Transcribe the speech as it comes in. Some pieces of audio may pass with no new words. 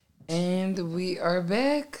And we are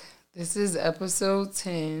back. This is episode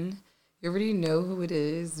 10. You already know who it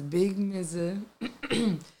is, Big Mizza.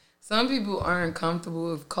 Some people aren't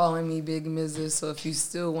comfortable with calling me Big Mizza, so if you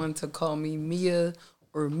still want to call me Mia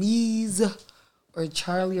or Meez or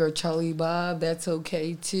Charlie Bob, that's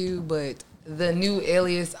okay too. But the new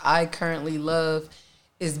alias I currently love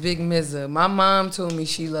is Big Mizza. My mom told me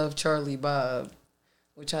she loved Charlie Bob,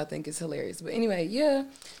 which I think is hilarious. But anyway, yeah.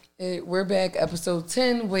 We're back, episode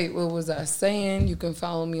 10. Wait, what was I saying? You can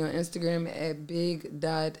follow me on Instagram at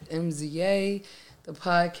big.mza. The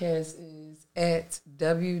podcast is at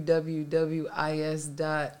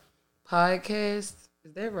www.is.podcast.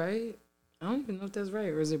 Is that right? I don't even know if that's right.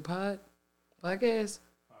 Or is it podcast?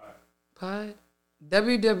 Pod?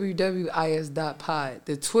 www.is.pod.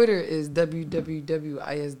 The Twitter is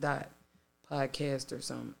www.is.podcast or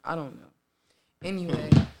something. I don't know.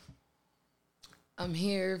 Anyway. I'm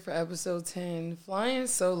here for episode 10, flying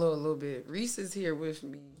solo a little bit. Reese is here with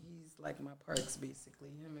me. He's like my parks, basically,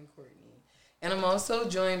 him and Courtney. And I'm also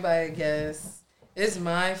joined by a guest. It's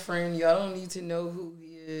my friend. Y'all don't need to know who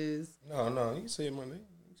he is. No, you can say my name.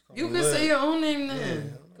 You can say your own name now. Yeah,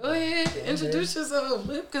 go ahead, introduce yourself.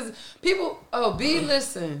 Because people,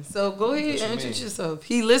 listen. So go ahead and introduce yourself.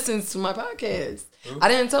 He listens to my podcast. Who? I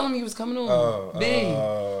didn't tell him he was coming on. Big.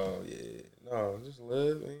 Yeah. No, just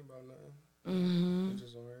live. Ain't about nothing. Mm-hmm.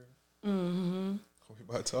 Just on her. Mm-hmm. What we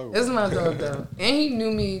about to talk about? This is my dog, though. And he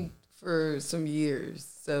knew me for some years.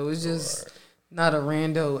 So it's just not a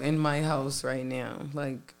rando in my house right now.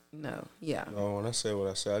 Like, no. Yeah. No, when I say what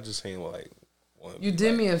I said, I just ain't like... You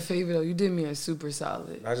did me a favor, though. You did me a super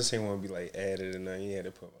solid. I just ain't want to be, like, added and then you had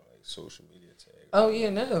to put my, like, social media tag. Oh, yeah,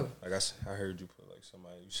 no. Like, I heard you put, like,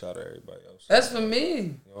 somebody, you shot at everybody else. That's for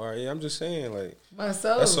me. All right, yeah, I'm just saying, like...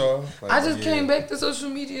 Myself. That's all. Like, I just came back to social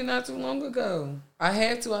media not too long ago. I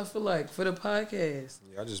had to, I feel like, for the podcast.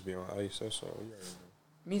 Yeah, I just be on ice, that's all.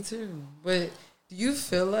 Me too. But do you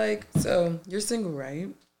feel like... So, you're single, right?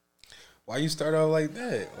 Why you start out like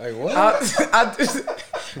that? Like, what?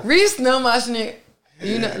 Reese know my shit.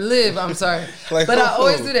 You know, Liv, I'm sorry. Like, but I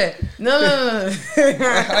always do that. No.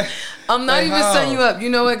 I'm not even setting you up. You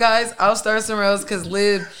know what, guys? I'll start somewhere else because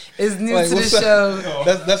Liv is new to the show.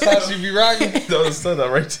 That's how she be rocking? No, the sun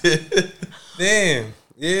right there. Damn.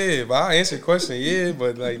 Yeah, but I'll answer the question. Yeah,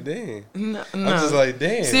 but like, damn. No. I'm just like,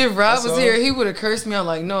 damn. See, if Rob was here, he would have cursed me out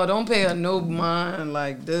like, no, don't pay her no mind.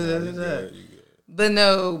 Like, da. But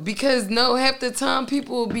no, because half the time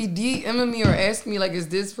people will be DMing me or asking me, like, is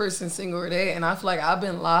this person single or that? And I feel like I've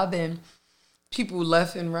been lobbing people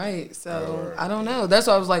left and right. So, I don't know. That's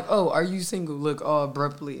why I was like, oh, are you single? Look, all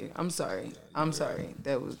abruptly. I'm sorry.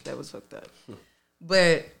 That was fucked up.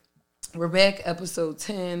 But we're back, episode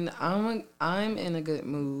 10. I'm in a good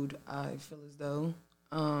mood, I feel as though.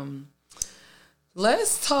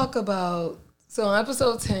 Let's talk about... So on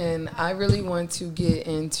episode 10, I really want to get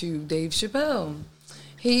into Dave Chappelle.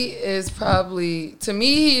 He is probably, to me,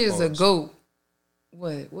 he is a GOAT.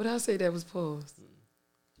 What did I say that was paused?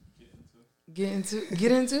 Get into?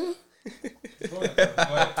 Get into? It's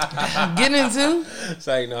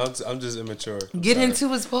like, no, I'm just immature. Get into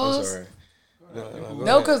his pause?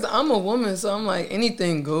 No, because I'm a woman, so I'm like,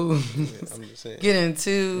 anything goes. Yeah, I'm just saying. Get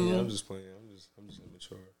into. Yeah, I'm just playing. I'm just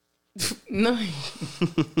immature. No.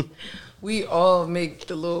 We all make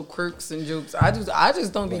the little quirks and jokes. I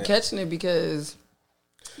just don't be catching it because,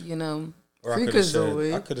 you know, or I could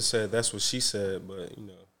have said that's what she said, but you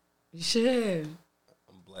know. You should.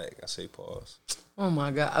 I'm black. I say pause. Oh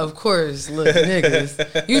my God! Of course, look,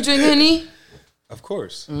 niggas. You drink Henny? Of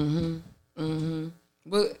course.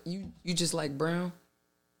 But you just like brown?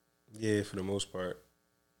 Yeah, for the most part.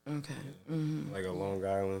 Okay. Like a Long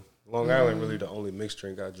Island. Long Island really the only mixed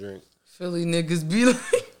drink I drink. Philly niggas be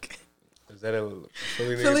like. Is that a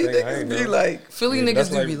Philly niggas be like? Philly niggas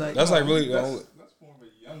do like, be like. That's like really the only. That's more of a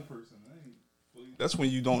young person. That's when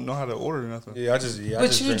you don't know how to order nothing. Yeah, I just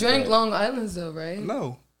you drank Long Islands though, right?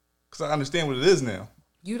 No, because I understand what it is now.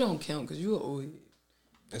 You don't count because you're old.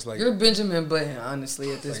 It's like you're Benjamin Button,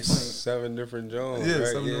 honestly, at this point. 7 different Jones. Yeah, right?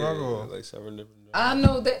 7 different alcohol. Like 7 different Jones. I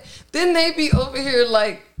know that. Then they be over here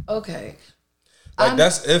like, okay. Like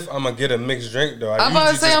that's if I'm gonna get a mixed drink though. I'm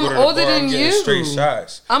about to say I'm older than you. Straight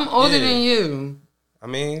shots. I'm older than you. I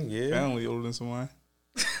mean, yeah. Family older than someone.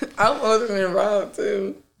 I'm older than Rob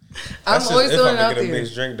too. That's I'm always throwing out there. If I get a there.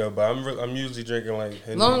 mixed drink though, but I'm usually drinking like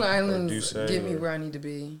Henny Long Island get me where I need to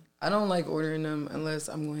be. I don't like ordering them unless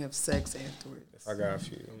I'm gonna have sex afterwards. If I got a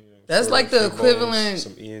few, that's like the equivalent.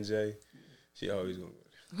 Some E&J, she always gonna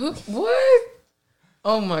go. What?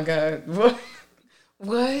 Oh my God!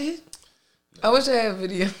 What? I wish I had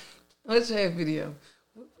video. Where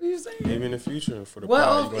What are you saying? Maybe in the future for the What,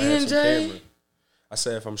 pod, off you gonna have some E&J? camera. I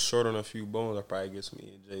said if I'm short on a few bones, I probably get some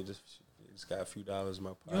E&J. Just got a few dollars in my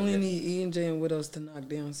pocket. You only need E&J and what else to knock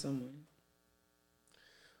down someone?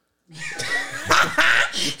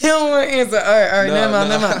 He don't want to answer. All right,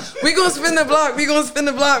 never mind. We gonna spin the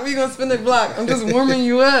block. I'm just warming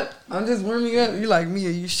you up. You like me or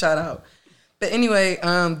you shot out. But anyway,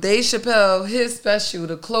 Dave Chappelle, his special,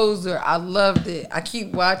 The Closer, I loved it. I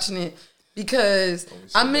keep watching it because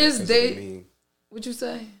I miss Dave. What'd you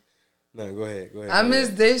say? No, go ahead. I miss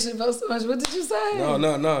Dave Chappelle so much. What did you say?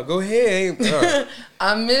 No. Go ahead.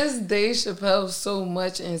 I miss Dave Chappelle so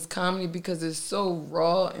much in his comedy because it's so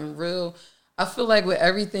raw and real. I feel like with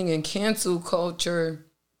everything in cancel culture,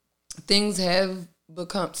 things have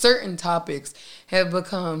become, certain topics have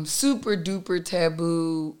become super duper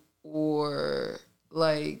taboo or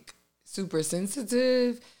like super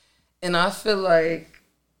sensitive. And I feel like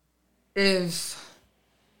if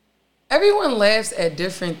everyone laughs at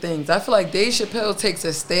different things, I feel like Dave Chappelle takes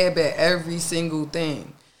a stab at every single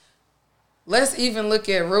thing. Let's even look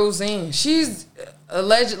at Roseanne. She's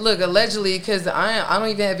allegedly, because I don't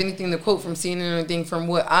even have anything to quote from CNN or anything. From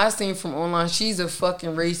what I've seen from online, she's a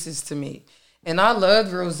fucking racist to me. And I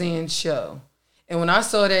loved Roseanne's show. And when I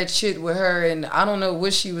saw that shit with her, and I don't know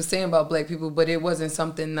what she was saying about black people, but it wasn't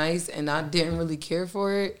something nice, and I didn't really care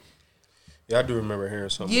for it. Yeah, I do remember hearing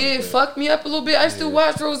something. Yeah, like it that. fucked me up a little bit. I used to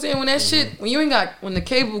watch Roseanne when that shit, when the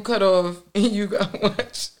cable cut off and you got to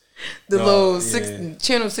watch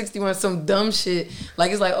channel 61, some dumb shit.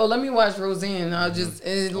 Like, it's like, oh, let me watch Roseanne. And I'll just,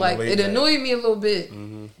 it annoyed me a little bit.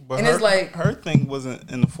 But and her, it's like, her thing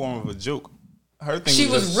wasn't in the form of a joke. Her thing she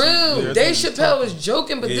was real. Dave Chappelle was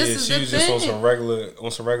joking, but this is the thing. She was just on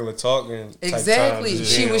some regular talking. Exactly. Type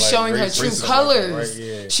She was like showing her true colors. Right?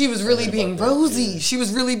 Yeah. She was really being Rosie. She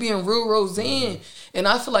was really being real Roseanne. And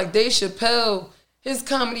I feel like Dave Chappelle, his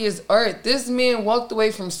comedy is art. This man walked away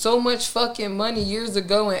from so much fucking money years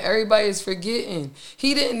ago and everybody is forgetting.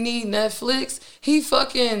 He didn't need Netflix. He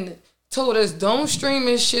fucking told us don't stream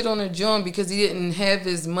his shit on a joint because he didn't have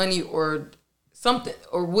his money or something,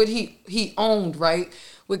 or what he owned, right?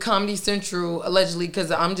 With Comedy Central, allegedly, because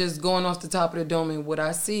I'm just going off the top of the dome and what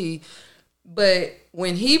I see. But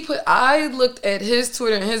when I looked at his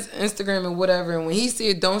Twitter and his Instagram and whatever, and when he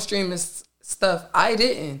said don't stream his stuff, I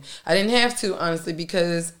didn't have to, honestly,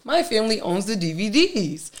 because my family owns the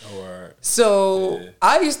DVDs. Oh, all right. So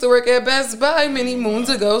I used to work at Best Buy many moons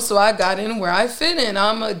ago, so I got in where I fit in.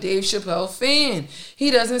 I'm a Dave Chappelle fan. He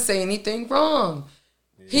doesn't say anything wrong.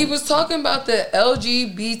 He was talking about the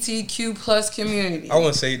LGBTQ plus community. I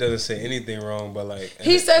wouldn't say he doesn't say anything wrong, but like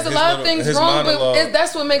he says a lot of things wrong, but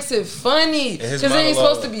that's what makes it funny because it ain't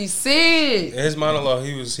supposed to be said. In his monologue,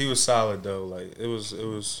 he was solid though. Like it was.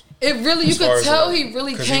 It really, you could tell he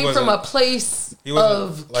really came from a place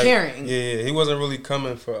of caring. Yeah, he wasn't really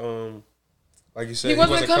coming for like you said, he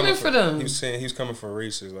wasn't coming for them. He was saying he was coming for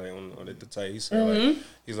races, like on the type. He said like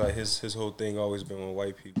he's like his whole thing always been with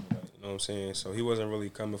white people. Like, you know what I'm saying? So he wasn't really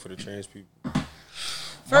coming for the trans people.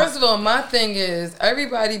 First of all, my thing is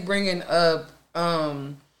everybody bringing up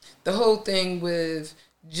the whole thing with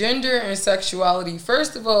gender and sexuality.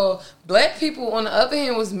 First of all, black people on the other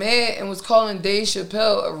hand was mad and was calling Dave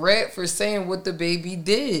Chappelle a rat for saying what the baby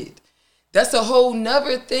did. That's a whole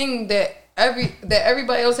nother thing that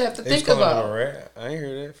everybody else have to think about. Him a rat? I ain't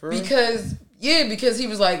hear that for real. Because he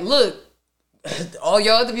was like, look, all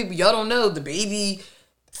y'all other people, y'all don't know the baby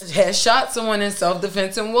had shot someone in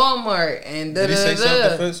self-defense in Walmart and Did he say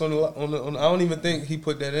self-defense on the I don't even think he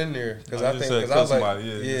put that in there because I was like,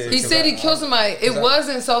 he said he killed somebody. It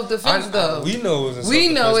wasn't self-defense though. We know it was. We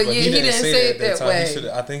know it. Yeah, he didn't say it that way.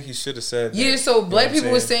 I think he should have said that. Yeah, so black people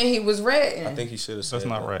were saying he was ratting. I think he should have said that's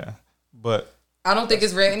not that. ratting, but I don't think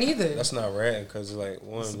it's ratting either. That's not ratting because like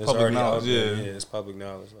one, it's public knowledge. Yeah, it's public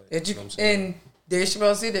knowledge. Like, you know and Dave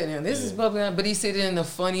Chappelle said that now. This is public knowledge, but he said it in a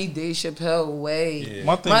funny Dave Chappelle way. Yeah.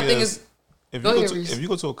 My thing is if you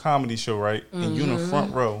go to a comedy show, right, and you're in the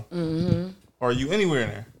front row, or you anywhere in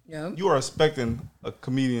there, you are expecting a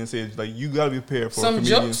comedian to say, like, you got to be prepared for a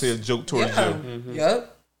comedian to say a joke towards you.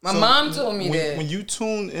 Yep. My mom told me that. When you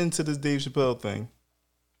tune into this Dave Chappelle thing,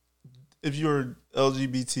 if you're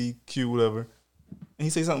LGBTQ, whatever, and he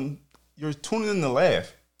say something, you're tuning in to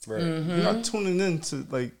laugh. Right. You're not tuning in to,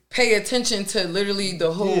 like, pay attention to literally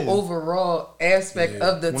the whole overall aspect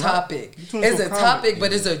of the topic. It's a topic,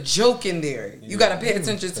 but it's a joke in there. You got to pay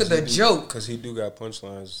attention to the joke. Because he do got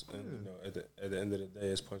punchlines. And, at the end of the day,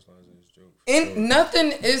 his punchlines and his jokes. And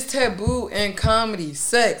nothing is taboo in comedy.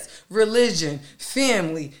 Sex, religion,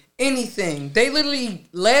 family, anything. They literally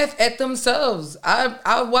laugh at themselves.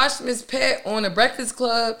 I watched Miss Pat on The Breakfast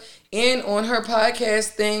Club, And on her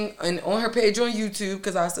podcast thing and on her page on YouTube,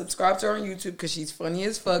 because I subscribe to her on YouTube because she's funny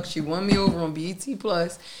as fuck. She won me over on BET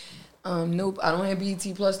Plus. Nope, I don't have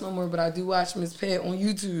BET Plus no more, but I do watch Miss Pat on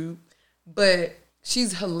YouTube. But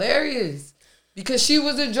she's hilarious because she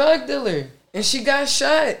was a drug dealer and she got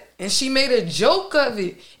shot and she made a joke of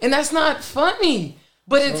it. And that's not funny,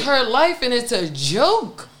 but it's her life and it's a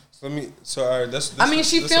joke. All right,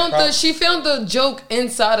 she filmed the joke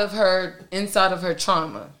inside of her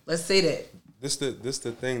trauma. Let's say that. This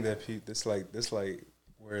the thing that this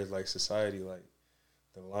where it's like society, like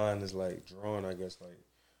the line is like drawn, I guess, like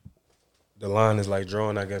the line is like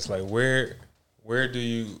drawn, I guess, like where do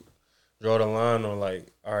you draw the line on, like,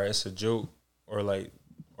 all right, it's a joke, or like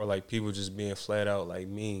people just being flat out like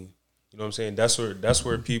mean. You know what I'm saying? That's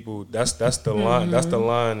where people that's the line. That's the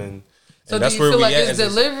line, and that's do you where feel we like at. it's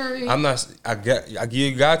delivery? I'm not.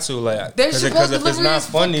 You got to, like, because if it's not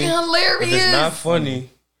funny, hilarious. If it's not funny,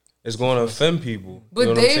 it's going to offend people. But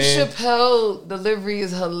you know Dave Chappelle delivery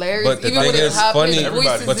is hilarious. But the thing is funny.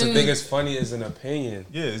 But the thing is funny is an opinion.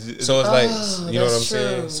 Yeah. So it's like, you know what I'm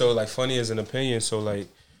saying. So like funny is an opinion. So like,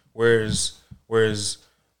 whereas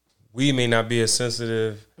we may not be as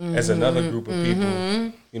sensitive as another group of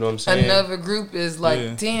people. You know what I'm saying? Another group is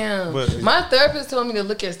like, damn. But my therapist told me to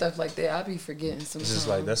look at stuff like that. I be forgetting sometimes. It's just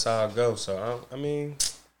like, that's how I go. So I mean,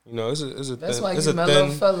 you know, it's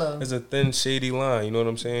a thin, shady line. You know what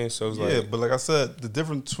I'm saying? So it's like, but like I said, the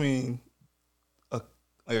difference between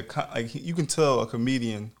you can tell a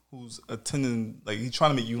comedian who's attending, like, he's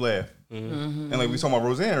trying to make you laugh, and like we talking about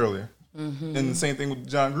Roseanne earlier. And the same thing with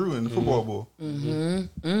John Gruden, the football boy.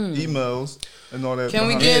 Emails and all that. Can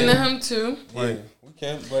we get into him too? Yeah, we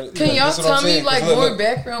can. But can y'all tell me like more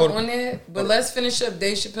background on that? But let's finish up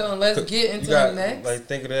Dave Chappelle and let's get into him next. Like,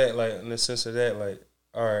 think of that, like, in the sense of that, like,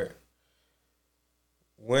 all right,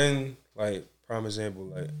 when, like, prime example,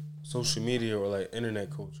 like social media or like internet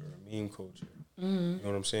culture or meme culture, you know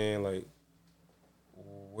what I'm saying? Like,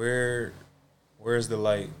 where's the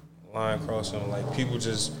like line crossing? Like, how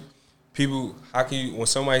can you, when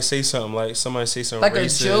somebody say something like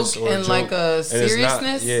racist, a joke and like a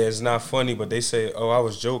seriousness? It's not funny, but they say, "Oh, I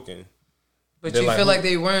was joking." But you feel like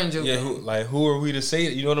they weren't joking. Yeah, who are we to say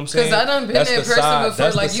it? You know what I'm saying? Because I done been that person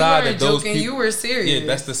before. Like, you weren't joking, you were serious. Yeah,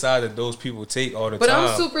 that's the side that those people take all the time. But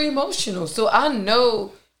I'm super emotional, so I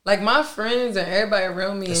know, like, my friends and everybody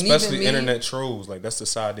around me, especially and even internet trolls, like, that's the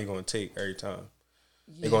side they're gonna take every time.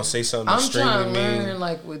 Yeah. They're gonna say something extremely mean. I'm trying to learn,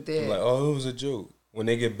 like, with that. Like, oh, it was a joke. When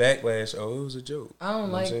they get backlash, oh, it was a joke. I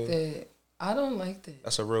don't like that. I don't like that.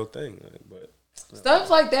 That's a real thing, but stuff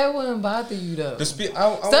like that wouldn't bother you though.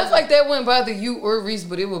 Stuff like that wouldn't bother you or Reese,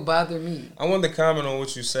 but it would bother me. I wanted to comment on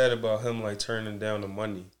what you said about him, like, turning down the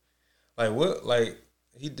money. Like, what? Like,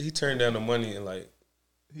 he turned down the money, and like,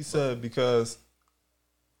 he said because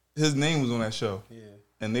his name was on that show. Yeah,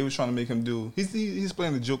 and they was trying to make him do. He's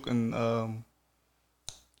playing the joke in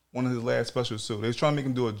one of his last specials too. They was trying to make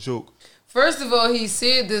him do a joke. First of all, he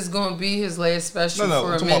said this is gonna be his last special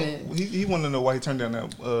for a minute. He wanted to know why he turned down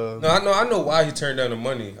that. No, I know why he turned down the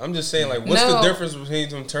money. I'm just saying, like, what's the difference between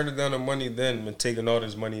him turning down the money then and taking all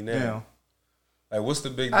this money now? Yeah. Like, what's the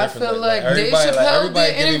big difference? I feel like Dave Chappelle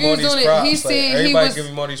did interviews on it. He said everybody give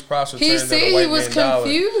him all these props for turning down the white man dollar.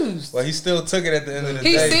 He said he was confused. Well, he still took it at the end of the day.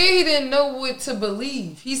 He said he didn't know what to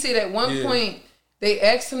believe. He said at one point they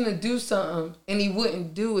asked him to do something and he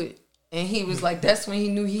wouldn't do it. And he was like, that's when he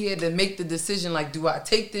knew he had to make the decision, like, do I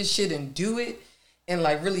take this shit and do it and,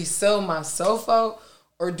 like, really sell myself out?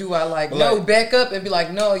 Or do I, like, back up and be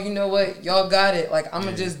like, no, you know what? Y'all got it. Like, I'm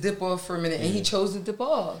going to just dip off for a minute. And he chose to dip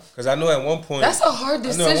off. Because I know at one point. That's a hard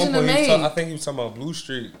decision to make. I think he was talking about Blue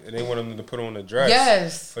Street, and they wanted him to put on a dress.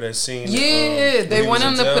 Yes. For that scene. Yeah, they want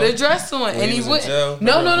him to put a dress on. And he wouldn't.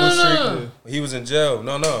 No. He was in jail.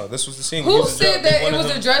 No. This was the scene. Who said that it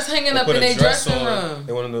was a dress hanging up in their dressing room?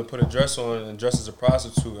 They wanted him to put a dress on and dress as a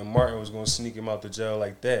prostitute, and Martin was going to sneak him out the jail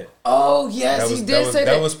like that. Oh, yes, he did say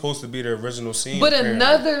that. That was supposed to be the original scene. But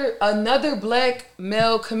another black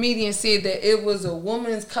male comedian said that it was a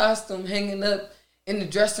woman's costume hanging up in the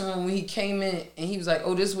dressing room when he came in, and he was like,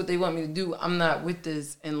 "Oh, this is what they want me to do. I'm not with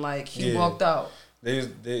this," and like he walked out.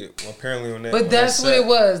 They apparently on that. But that's what it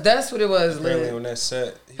was. That's what it was. Apparently on that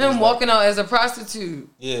set, him walking out as a prostitute.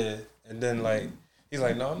 Yeah, and then like he's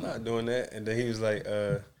like, "No, I'm not doing that," and then he was like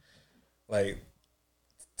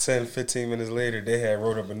 10, 15 minutes later, they had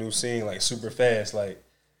wrote up a new scene like super fast,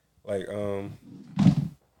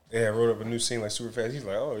 they had wrote up a new scene like super fast. He's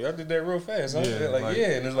like, "Oh, y'all did that real fast, huh?"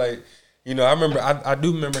 Yeah, and it's like, you know, I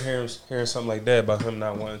do remember hearing something like that about him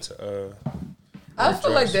not wanting to I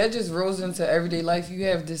feel like that just rolls into everyday life. You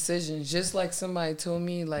have decisions. Just like somebody told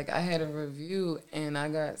me, like I had a review and I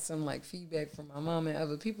got some like feedback from my mom and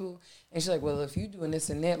other people. And she's like, well, if you doing this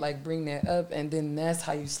and that, like bring that up. And then that's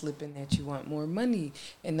how you slip in that you want more money.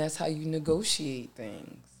 And that's how you negotiate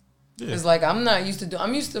things. It's like I'm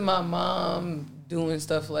used to my mom doing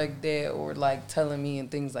stuff like that or like telling me and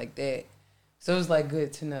things like that. So it's like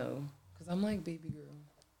good to know. Because I'm like baby girl.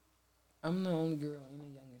 I'm the only girl and the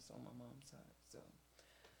youngest on my mom's side. So,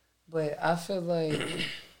 but I feel like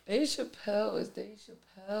Dave Chappelle is Dave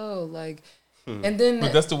Chappelle. Like, and then.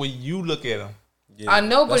 But that's the way you look at him. Yeah, I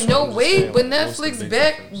know, but no, wait. But Netflix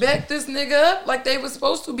back this nigga up like they were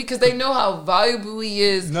supposed to because they know how valuable he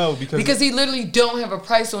is. No, because he literally don't have a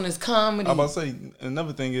price on his comedy. I'm about to say,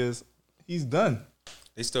 another thing is, he's done.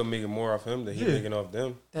 They still making more off him than he's making off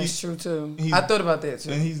them. That's true, too. I thought about that,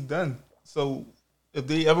 too. And he's done. So, if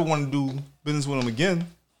they ever want to do business with him again,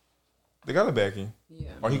 they got to back him. Yeah.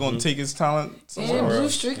 Or he going to take his talent somewhere else. And Blue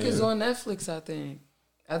Streak is on Netflix, I think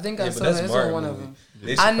I saw that. It's on one of them.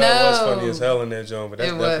 I know. That was funny as hell in that joint, but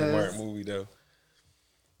that's definitely a Mark movie, though.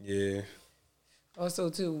 Yeah. Also,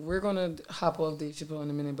 too, we're going to hop off Dave Chappelle in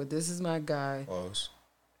a minute, but this is my guy. Pause.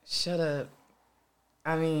 Shut up.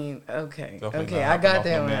 I mean, okay. Okay, I got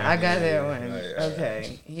that one.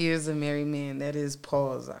 Okay. He is a married man. That is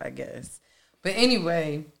pause, I guess. But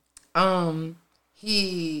anyway,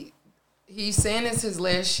 he's saying it's his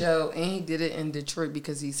last show, and he did it in Detroit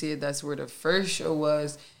because he said that's where the first show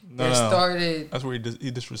was. Started. That's where he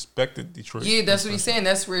disrespected Detroit. Yeah, that's what he's saying.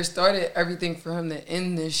 That's where it started everything for him to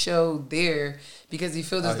end the show there because he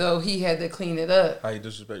feels as though he had to clean it up. How you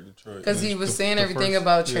disrespect Detroit? Because he was saying everything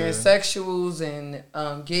about transsexuals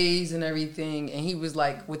and gays and everything, and he was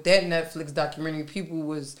like, with that Netflix documentary, people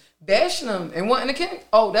was bashing him and wanting to cancel.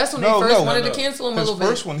 Oh, that's when they first wanted to cancel him a little bit. His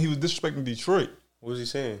first one, he was disrespecting Detroit. What was he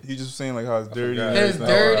saying? He just saying like how it's dirty. It's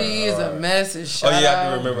dirty, it's a mess, it's shut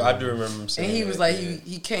I do remember him saying and he was like,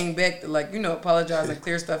 he came back to like, apologize and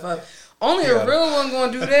clear stuff up. Only a real one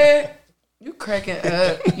gonna do that. You cracking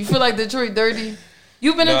up. You feel like Detroit dirty?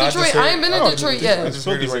 You've been in Detroit? I ain't been in Detroit yet. It's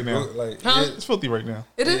filthy right now. It's filthy right now.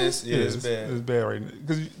 It is? Yeah, it's bad. It's bad right now.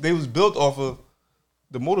 Because they was built off of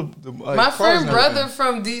the motor. My friend brother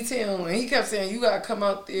from D-Town, and he kept saying, you gotta come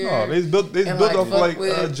out there. No, they built off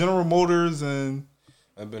of General Motors and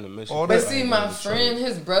I've been to Michigan. But see, my friend,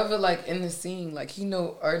 his brother, like in the scene, like he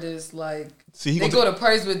know artists, like they go to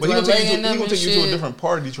parties with Dwayne and them and shit. He gonna take you to a different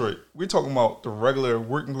part of Detroit. We're talking about the regular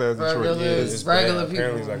working class Detroit. It's regular people.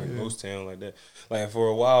 Apparently, it's like a ghost town like that. Like for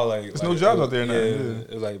a while, there's no jobs out there now.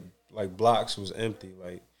 It was like blocks was empty.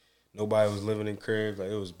 Like nobody was living in cribs. Like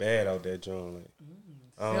it was bad out there, John.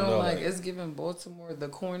 I don't know. Like it's giving Baltimore the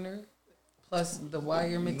corner. Plus the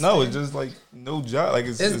Wire mix. No, it's just like no job. Like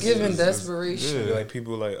it's giving desperation. Yeah. Like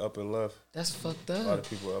people like up and left. That's fucked up. A lot of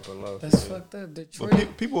people up and left. That's fucked up.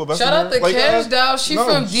 Detroit. People shout out to Cash Doll. She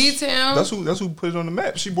from D-Town. That's who put it on the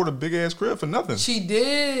map. She bought a big ass crib for nothing. She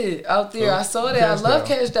did out there. I saw that. I love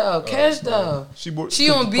Cash Doll. Cash Doll. She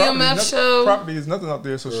on BMF show. Property is nothing out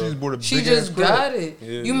there, so she just bought a big ass crib. She just got it.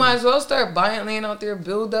 Yeah. You might as well start buying land out there,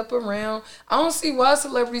 build up around. I don't see why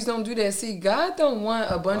celebrities don't do that. See, God don't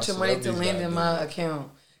want a bunch of money to land in my account.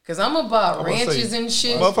 Cause I'm about ranches and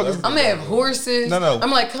shit. I'm gonna have horses. No. I'm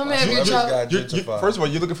like, come have your child. First of all,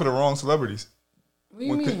 you're looking for the wrong celebrities. What do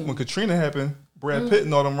you mean? When Katrina happened, Brad Pitt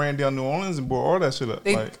and all them ran down New Orleans and brought all that shit up.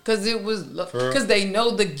 Because they know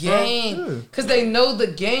the game. Because they know the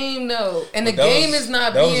game, though. And the game is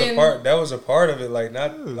not being... That was a part of it. Like,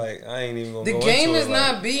 not... Like, I ain't even going to go into it. The game is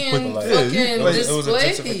not being fucking displayed. It was a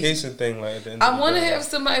gentrification thing. Like, at the end I want to have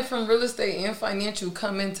somebody from real estate and financial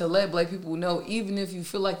come in to let black people know, even if you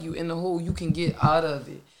feel like you in the hole, you can get out of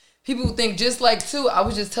it. People think just like, too, I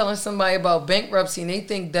was just telling somebody about bankruptcy, and they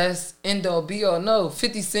think that's end all be all. No,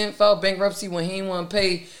 50 Cent filed bankruptcy when he ain't want to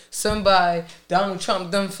pay somebody. Donald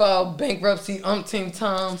Trump done filed bankruptcy umpteen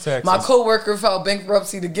times. Texas. My coworker filed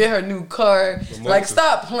bankruptcy to get her new car. Like,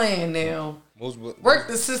 stop playing now. Work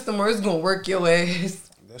the system or it's going to work your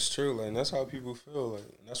ass. That's true. Like, and that's how people feel. Like,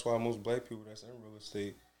 that's why most black people that's in real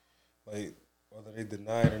estate, like, whether they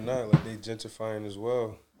deny it or not, like, they gentrifying as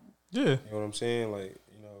well. Yeah. You know what I'm saying? Like,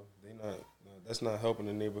 that's not helping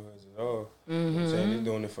the neighborhoods at all. You know what I'm saying? They're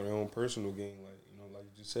doing it for their own personal gain. Like, like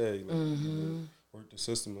you just said, work the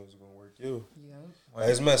system is going to work you. Yeah. Like,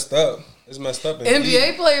 it's messed up. It's messed up.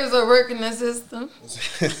 NBA players are working the system.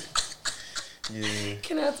 Yeah.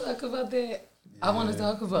 Can I talk about that? Yeah. I want to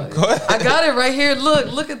talk about it. I got it right here.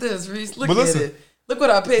 Look at this, Reese. Look at it. Look what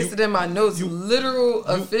I pasted in my notes. Literal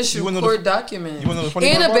official court document.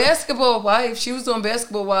 And a basketball wife. She was on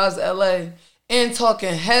Basketball Wives LA. and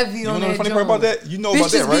talking heavy on that. You know the funny part about that? You know about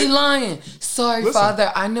that, right? Bitches be lying. Sorry, listen.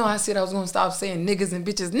 Father. I know I said I was going to stop saying niggas and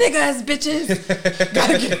bitches. Niggas, bitches.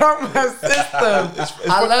 Gotta get out my system.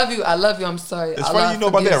 I love you. I love you. I'm sorry. It's funny you know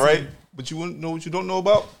about that, right? But you wouldn't know what you don't know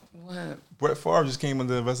about? What? Brett Favre just came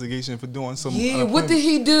under investigation for doing some. Yeah, what did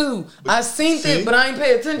he do? I seen it, but I ain't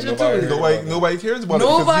pay attention to it. Nobody cares about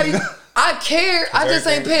it. I care. I just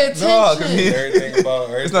ain't pay attention. No,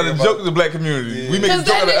 it's not a joke to the black community. Yeah. We make a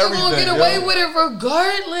joke out of everything. Because that nigga gonna get away with it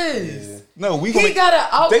regardless. Yeah. No, he got an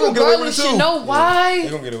out regardless. You know why? They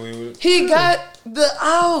gonna get away with it. He got the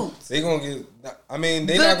out. They gonna get. I mean,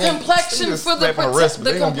 they the not gonna complexion for the protection.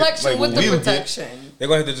 The complexion with the protection. They're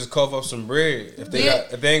gonna have to just cough up some bread. If they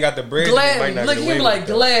ain't got the bread, gladly. They might not look, get away he with like it.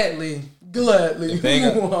 Gladly. If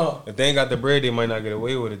they ain't got the bread, they might not get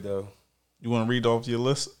away with it though. You want to read off your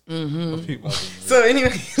list of people? So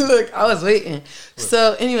anyway, look, I was waiting.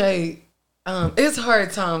 So anyway, it's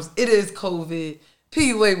hard times. It is COVID.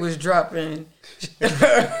 PUA was dropping.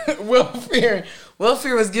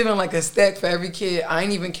 Welfare was giving like a stack for every kid. I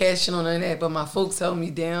ain't even cashing on none of that, but my folks held me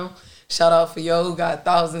down. Shout out for y'all who got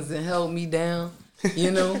thousands and held me down.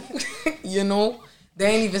 You know, they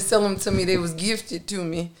ain't even sell them to me. They was gifted to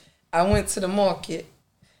me. I went to the market,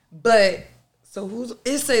 but so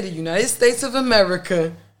it say the United States of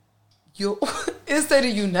America. It say the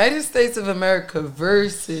United States of America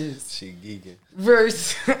versus she geeking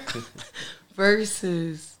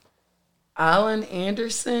versus Allen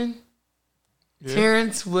Anderson,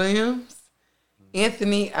 Terrence Williams,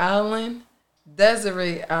 Anthony Allen,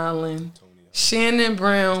 Desiree Allen, Shannon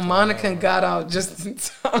Brown, Monica got out just in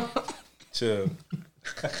time. Chill.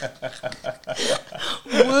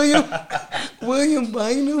 William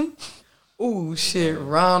Bynum. Oh shit,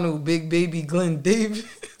 Ronald, Big Baby Glenn Davis.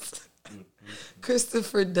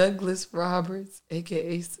 Christopher Douglas Roberts,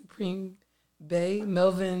 aka Supreme Bay,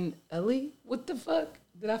 Melvin Ellie. What the fuck?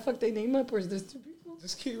 Did I fuck their name up or is this two people?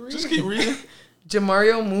 Just keep reading.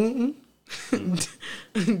 Jamario Moon.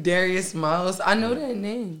 Darius Miles. I know that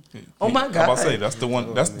name. Oh my God. I'm about to say that's the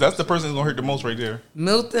one. That's the person who's gonna hurt the most right there.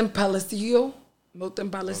 Milton Palacio.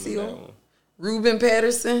 Ruben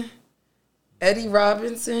Patterson. Eddie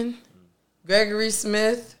Robinson. Gregory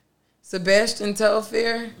Smith. Sebastian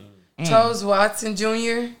Telfair. Charles Watson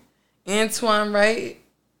Jr. Antoine Wright.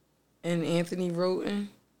 And Anthony Roten.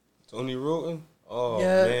 Tony Roten? Oh,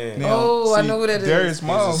 yeah. Man. Now, I know what that Darius is.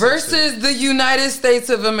 Miles. Versus the United States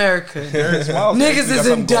of America. Darius Miles. Niggas is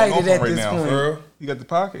indicted at this point. You got the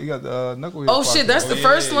pocket. You got the knuckle. Oh, shit. That's the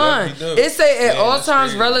first line. It say at all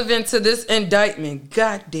times relevant to this indictment.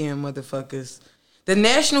 Goddamn, motherfuckers. The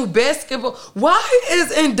National Basketball. Why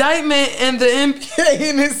is indictment and the NBA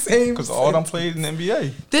in the same? Because all them played in the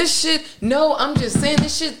NBA. This shit. No, I'm just saying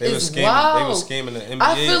this shit is wild. They were scamming the NBA.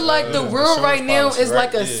 I feel like the world right now is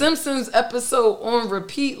like a Simpsons episode on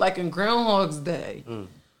repeat, like in Groundhog's Day.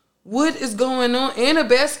 What is going on? And a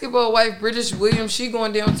basketball wife, British Williams, she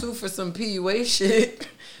going down too for some PUA shit.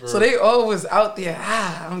 So they always out there.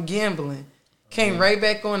 I'm gambling. Came right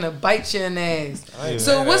back on to bite your ass.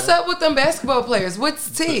 So what's up with them basketball players? What's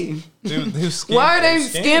T? Why are they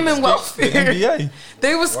scamming welfare? The NBA.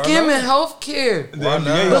 They were scamming healthcare. The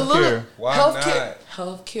NBA healthcare.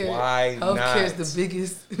 Healthcare. Why not? Healthcare is the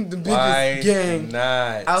biggest gang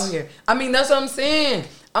out here. I mean, that's what I'm saying.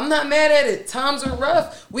 I'm not mad at it. Times are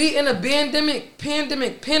rough. We in a pandemic,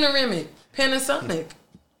 Panasonic.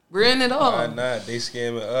 We're in it all. Why not? They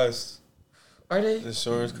scamming us. Are they? The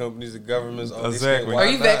insurance companies, the governments. Exactly. Are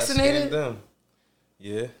you vaccinated? Them?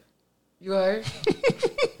 Yeah. You are?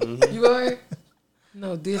 You are?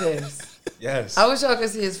 No, dead ass. Yes. I wish y'all could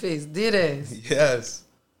see his face. Dead ass. Yes.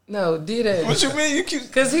 No, dead ass. What you mean? You keep...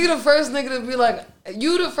 Because he the first nigga to be like,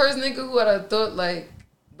 you the first nigga who I thought like,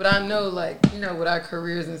 but I know like, you know, with our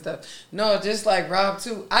careers and stuff. No, just like Rob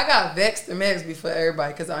too. I got vexed and maxed before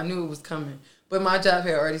everybody because I knew it was coming. But my job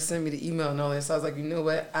had already sent me the email and all that, so I was like, you know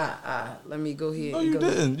what? Let me go ahead. No, you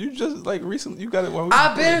didn't. You just like recently, you got it.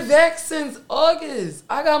 I've been vexed since August.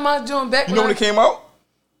 I got my joint back. You know when it came out?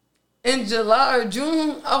 In July or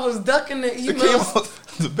June, I was ducking the emails.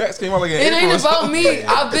 The vax came out like it ain't about me.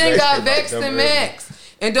 I've been got vexed and maxed.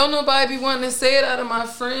 And don't nobody be wanting to say it out of my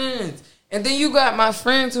friends. And then you got my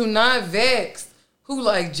friends who not vexed, who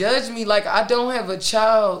like judge me like I don't have a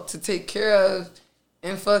child to take care of.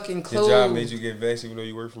 And fucking clothes. Your job made you get vexed even though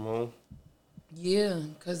you work from home? Yeah,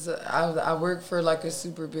 because I work for like a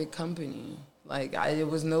super big company. Like, it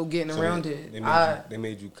was no getting around it. They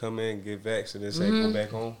made you come in, get vexed, and then say, go back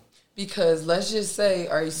home? Because let's just say,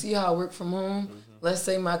 all right, you see how I work from home? Let's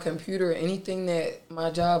say my computer, anything that my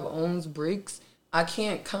job owns breaks, I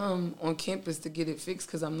can't come on campus to get it fixed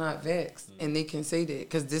because I'm not vaxxed. And they can say that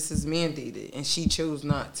because this is mandated. And she chose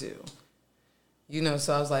not to. You know,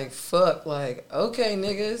 so I was like, fuck. Like, okay,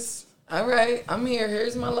 niggas. All right, I'm here.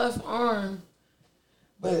 Here's my left arm.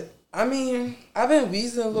 But, I mean, I've been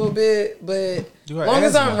wheezing a little bit. But as long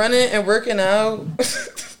as I'm running and working out.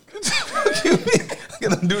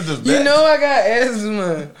 You know I got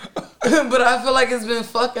asthma. But I feel like it's been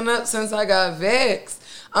fucking up since I got vaxxed.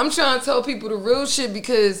 I'm trying to tell people the real shit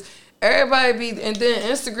because everybody be, and then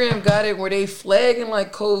Instagram got it where they flagging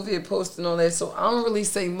like COVID, posting all that. So I don't really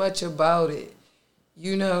say much about it.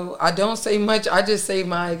 You know, I don't say much. I just say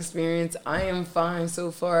my experience. I am fine so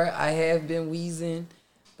far. I have been wheezing,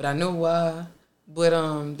 but I know why. But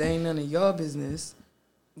they ain't none of y'all business.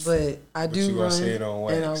 But I do run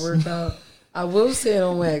and I work out. I will say it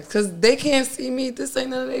on wax because they can't see me. This ain't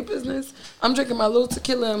none of their business. I'm drinking my little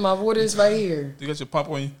tequila and my water is right here. You got your pop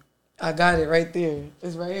on you? I got it right there.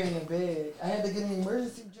 It's right here in the bag. I had to get an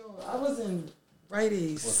emergency joint. I was in Rite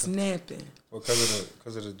Aid snapping. Well,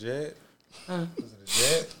 because of the jab? Huh? Because of the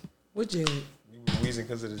jab? What jab? You were wheezing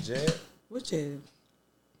because of the jab? What jab?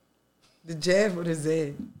 The jab or the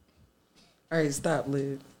zab? All right, stop,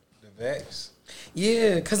 Liv. The vax?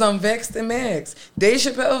 Yeah, because I'm vexed and max. Dave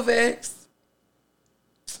Chappelle vexed.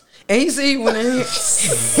 And he see when he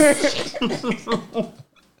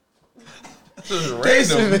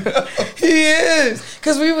he is.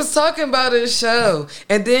 Because we was talking about his show.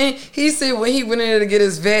 And then he said when he went in there to get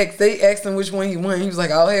his vax, they asked him which one he wanted. He was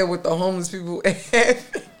like, I'll have what the homeless people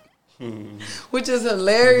have. Which is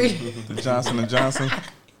hilarious. The Johnson & Johnson.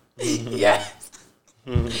 Yes.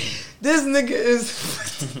 This nigga is...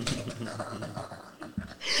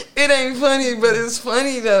 It ain't funny, but it's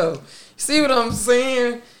funny though. See what I'm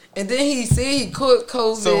saying? And then he said he caught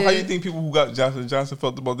COVID. So how you think people who got Johnson & Johnson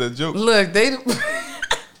felt about that joke? Look, they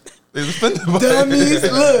offended by dummies.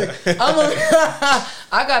 Look,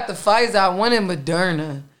 I got the Pfizer. I wanted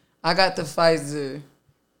Moderna. I got the Pfizer,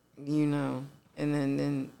 you know, and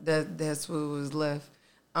then that's what was left.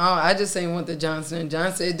 I just ain't want the Johnson &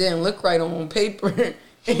 Johnson. It didn't look right on paper. It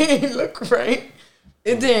didn't look right.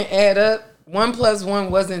 It didn't add up. 1 +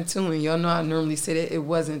 1 wasn't 2, and y'all know I normally say that. It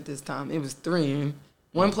wasn't this time. It was 3.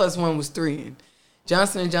 1 + 1 was 3.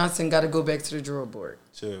 Johnson & Johnson got to go back to the drawing board.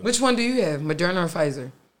 Chill. Which one do you have, Moderna or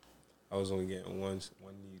Pfizer? I was only getting one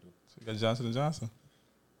needle. So you got Johnson & Johnson.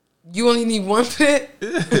 You only need one fit?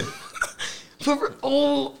 Yeah.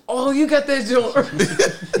 Oh, you got that joint.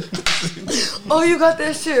 Oh, you got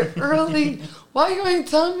that shit early. Why you ain't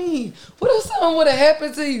tell me? What if something would have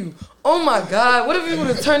happened to you? Oh my God! What if you would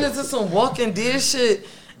have turned into some Walking Dead shit,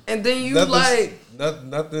 and then you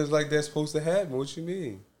nothing's like that's supposed to happen. What you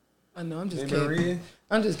mean? I know. I'm just capping.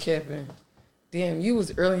 I'm just capping. Damn, you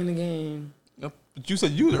was early in the game. But you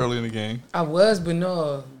said you was early in the game. I was, but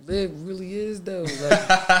no, Liv really is though. Like,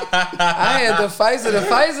 I had the Pfizer. The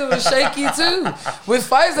Pfizer was shaky too. With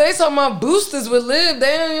Pfizer, they talking about boosters with Liv.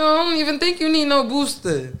 They don't even think you need no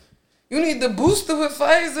booster. You need the booster with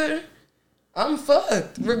Pfizer. I'm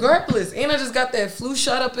fucked, regardless. And I just got that flu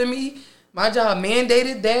shot up in me. My job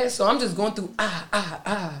mandated that, so I'm just going through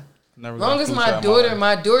As long as my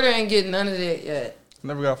daughter ain't getting none of that yet.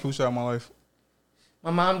 Never got a flu shot in my life.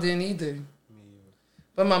 My mom didn't either.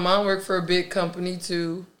 But my mom worked for a big company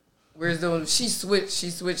too. Whereas though she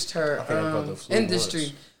switched her industry.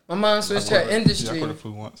 Once. My mom switched her industry. Yeah, I caught the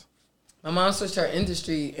flu once. My mom switched her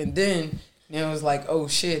industry, and then it was like, oh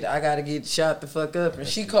shit, I gotta get shot the fuck up. And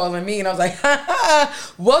she calling me, and I was like, ha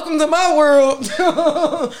ha, welcome to my world.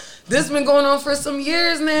 This been going on for some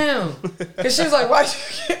years now. And she was like,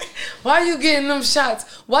 why you getting them shots?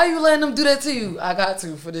 Why you letting them do that to you? I got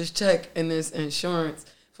to for this check and this insurance.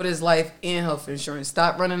 For this life and health insurance.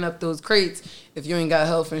 Stop running up those crates if you ain't got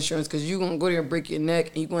health insurance, because you going to go there and break your neck,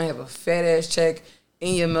 and you're going to have a fat-ass check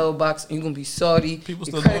in your mailbox, and you're going to be salty. People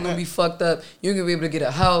your credit going to be fucked up. You're going to be able to get a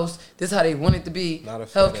house. This is how they want it to be.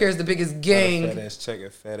 Healthcare is the biggest gang. Not a fat-ass check, a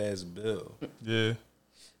fat-ass bill. Yeah.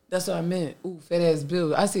 That's what I meant. Ooh, fat-ass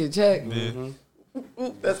bill. I see a check. Yeah. Mm-hmm.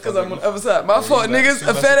 Ooh, that's because I'm on the other side. My fault, niggas.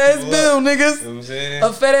 A fat ass bill, niggas. You know what I'm saying?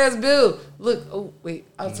 A fat ass bill. Look, oh wait,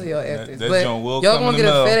 I'll tell y'all after this. But y'all gonna get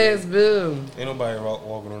a fat ass bill. Ain't nobody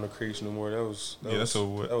walking on the creeks no more. That was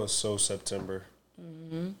so September.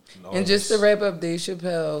 Mm-hmm. And just to wrap up Dave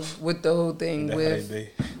Chappelle with the whole thing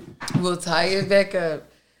we'll tie it back up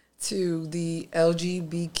to the too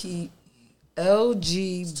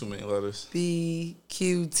many letters.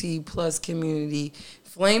 LGBTQT plus community.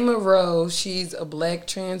 Flame Monroe, she's a black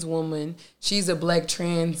trans woman. She's a black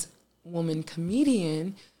trans woman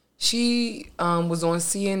comedian. she was on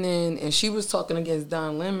CNN and she was talking against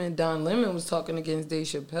Don Lemon. Don Lemon was talking against Dave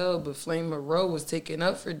Chappelle, but Flame Monroe was taking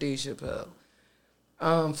up for Dave Chappelle.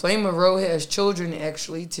 Flame Monroe has children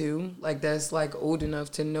actually too, like that's like old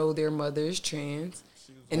enough to know their mother is trans,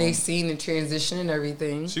 and they seen the transition and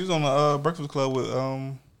everything. She was on the Breakfast Club with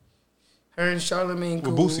her and Charlamagne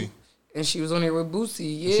with Boosie, and she was on there with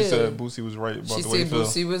Boosie. Yeah, she said Boosie was right about she the way he felt.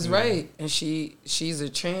 Boosie was right, and she's a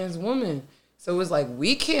trans woman. So it's like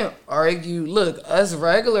we can't argue. Look, us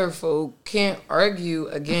regular folk can't argue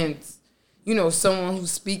against, you know, someone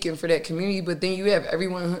who's speaking for that community, but then you have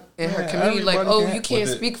everyone in her community like, oh, you can't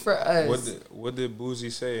speak for us. What did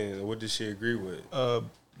Boosie say, and what did she agree with?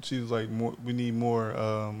 She was like, we need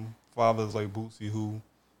more fathers like Boosie who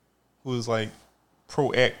is like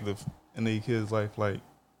proactive in their kids' life, like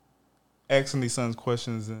asking these sons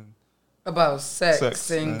questions and about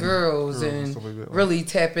sex and girls and like that, really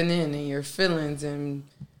tapping in your feelings and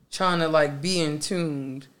trying to like be in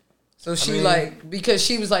tune. So she because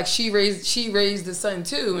she was like she raised the son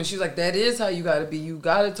too, and she was like, that is how you gotta be. You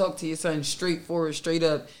gotta talk to your son straightforward, straight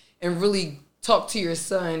up, and really talk to your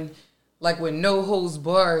son like with no holds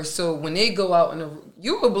barred. So when they go out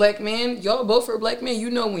you're a black man, y'all both are black men.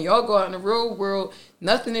 You know when y'all go out in the real world,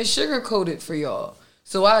 nothing is sugar coated for y'all.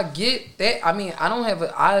 So I get that. I mean, I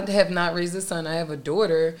have not raised a son. I have a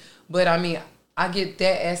daughter, but I mean, I get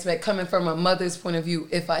that aspect coming from a mother's point of view.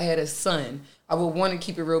 If I had a son, I would want to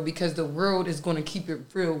keep it real because the world is going to keep it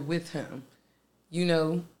real with him. You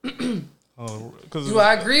know? Do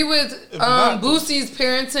I agree with Boosie's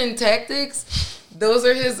parenting tactics? Those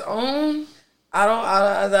are his own. I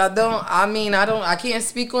can't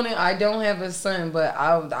speak on it. I don't have a son, but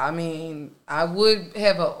I would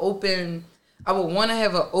want to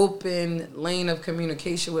have an open lane of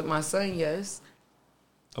communication with my son, yes.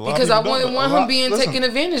 Because I wouldn't want him being taken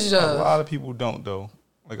advantage of. A lot of people don't, though.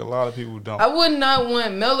 Like, a lot of people don't. I would not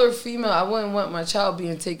want, male or female, I wouldn't want my child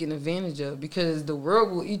being taken advantage of because the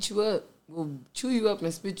world will eat you up, will chew you up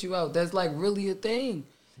and spit you out. That's, like, really a thing.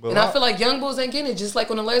 But I feel like young bulls ain't getting it. Just like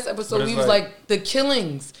on the last episode, we was like, the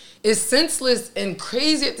killings is senseless and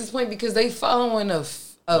crazy at this point because they following a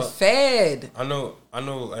fad. I know.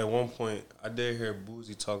 At one point, I did hear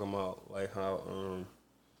Boosie talking about like how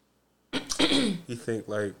he think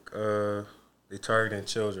like they targeting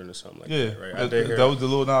children or something like that, right? I did hear that was the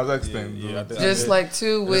Lil Nas X thing. Yeah, just like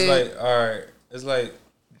too with. It's like all right. It's like,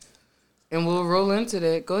 and we'll roll into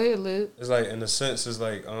that. Go ahead, Liz. It's like in a sense, it's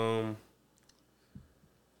like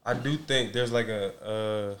I do think there's like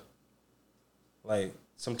a like.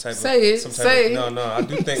 Some type of... No, I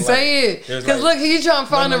do think... Say it. Because look, he's trying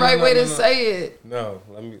to find the right way to say it. No,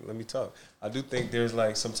 let me talk. I do think there's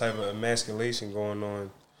like some type of emasculation going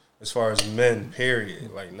on as far as men,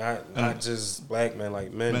 period. Like not just black men,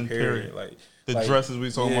 like men period. Like the dresses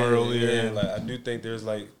we talking about earlier. Yeah, like I do think there's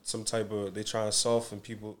like some type of... They try to soften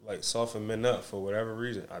people, like soften men up for whatever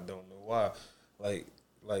reason. I don't know why. Like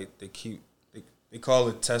they keep... They call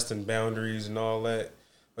it testing boundaries and all that.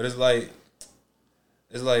 But it's like...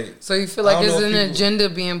 So you feel like there's an agenda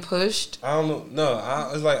being pushed? I don't know.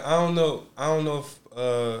 No, it's like I don't know if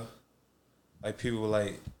like people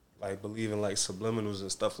like believe in like subliminals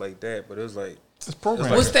and stuff like that. But it was like it's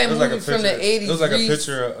programmed. What's that movie from the 80s? It was like a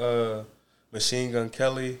picture of Machine Gun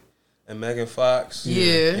Kelly and Megan Fox.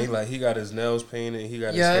 Yeah, and he got his nails painted. He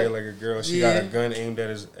got his hair like a girl. She got a gun aimed at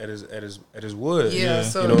his wood. Yeah,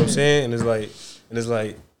 so you know what I'm saying? And it's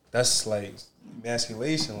like that's like.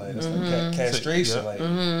 Emasculation, like that's like castration, like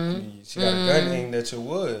she got a gun aimed at your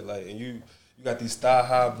wood, like, and you got these thigh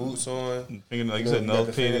high boots on, like you said, got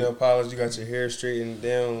the fingernail polish, you got your hair straightened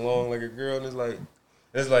down long like a girl, and it's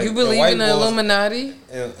like you believe in the Illuminati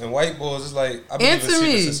and white boys. It's like I believe in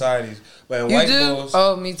secret societies, but in white boys,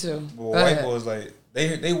 oh me too. But white boys like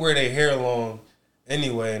they wear their hair long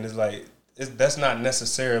anyway, and it's like. That's not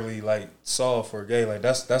necessarily like soft or gay. Like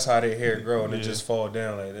that's how their hair grow and it just fall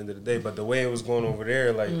down like at the end of the day. But the way it was going over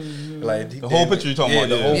there, like the whole picture you're talking about,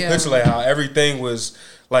 the whole picture, like how everything was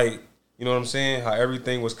like, you know what I'm saying? How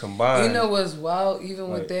everything was combined. You know what's wild? Even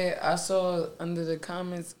with that, I saw under the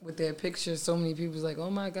comments with that picture, so many people was like, "Oh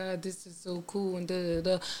my God, this is so cool," and da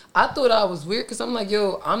da da. I thought I was weird because I'm like,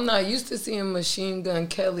 yo, I'm not used to seeing Machine Gun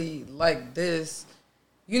Kelly like this.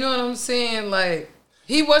 You know what I'm saying? Like.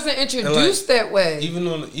 He wasn't introduced that way. Even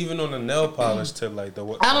on the nail polish tip, like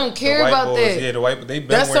I don't care about boys, that. Yeah, the white they been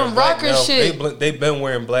that's wearing some rocker shit. They been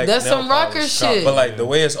wearing black. That's nail some rocker shit. But like the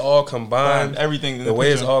way it's all combined, everything. The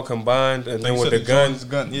way it's all combined, and then with the gun,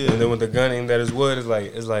 and then with the gun aimed at his wood, it's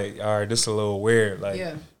like all right, this is a little weird. Like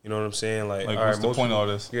You know what I'm saying? Like all what's right, the point of all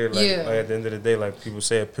this? Yeah, like at the end of the day, like people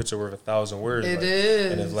say, a picture worth 1,000 words. It like,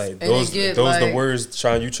 is, and it's like and those like, the words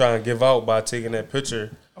you trying to give out by taking that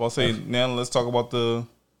picture. I'll say now. Let's talk about the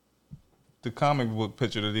comic book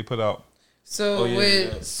picture that they put out. So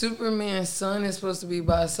Superman's son is supposed to be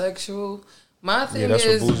bisexual. My thing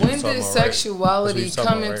is, when did sexuality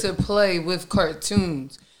come into play with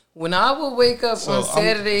cartoons? When I would wake up on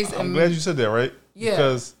Saturdays, I'm glad you said that, right? Yeah,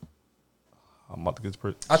 because I'm about to get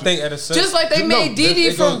to I think at a sense, just like they made Dee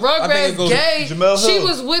Dee from Rugrats gay, she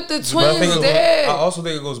was with the twins' dad. I also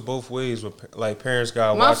think it goes both ways. With like parents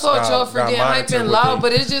got my fault, y'all for getting hyped and loud,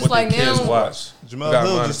 but it's just like now. Watch. Jamel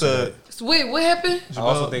Hill just said. Wait, what happened? I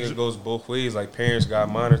also think it goes both ways. Like parents got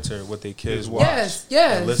to monitor what their kids watch.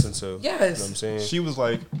 Yes, and listen to. Yes, you know what I'm saying. She was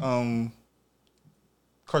like,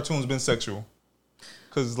 cartoons been sexual,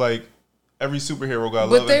 because like every superhero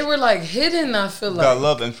got. But they were like hidden. I feel like got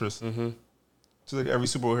love interest. Mm-hmm. Just like every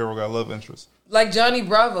superhero got love interest. Like Johnny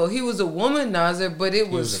Bravo, he was a womanizer, but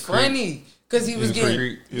it was funny. Because he was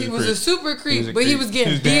a super creep, but he was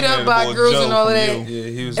getting beat up by girls and all of that.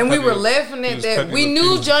 Yeah, and we were laughing at that. We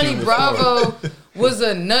knew Johnny Bravo was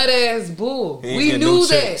a nut ass bull. We knew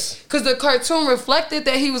that because the cartoon reflected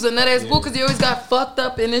that he was a nut ass bull because he always got fucked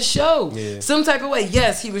up in his show. Yeah. Some type of way.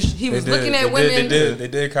 Yes, he was looking at women. They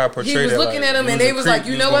did kind of portray that. He was looking at them and they was like,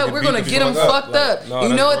 you know what? We're gonna get him fucked up.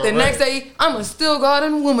 You know what? The next day, I'ma still go out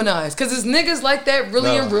and womanize because it's niggas like that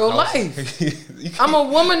really in real life. I'm a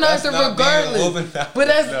womanizer regardless. But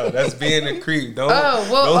that's being a creep. Don't.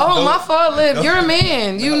 My fault, Liv. You're a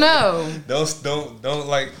man. You know. Don't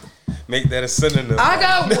like. Make that a synonym. I'm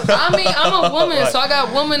a woman, so I got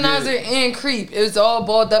womanizer and creep. It was all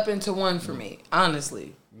balled up into one for me,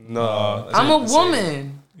 honestly. No, I'm a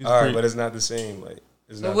woman. All right, but it's not the same. Like,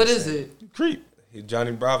 it's not. What is it? Creep.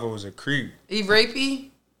 Johnny Bravo was a creep. He rapey.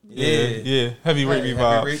 Yeah. Heavy rapey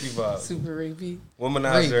vibe. Super rapey.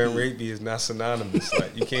 Womanizer and rapey is not synonymous.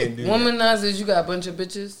 Like you can't do. Womanizers, you got a bunch of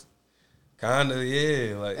bitches. Kinda,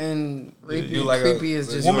 yeah. Like and rapey, like creepy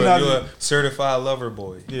is just you're a certified lover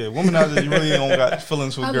boy. Yeah, womanizer, you really don't got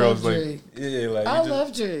feelings for girls. Love Drake. Like, yeah, like I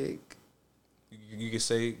love Drake. You could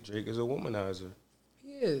say Drake is a womanizer.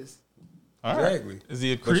 He is. Exactly. Right. Is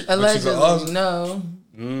he a creep? Allegedly, no.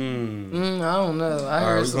 I don't know. I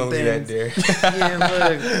heard some things. Yeah,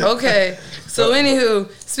 look. Okay. So, anywho,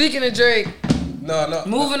 speaking of Drake, no.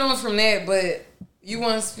 Moving on from that, but. You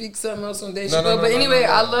want to speak something else on Dave Chappelle? But anyway,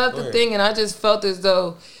 I love the thing, and I just felt as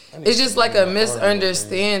though it's just like a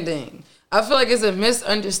misunderstanding. I feel like it's a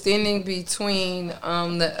misunderstanding between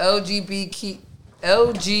the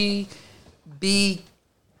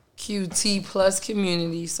LGBTQT plus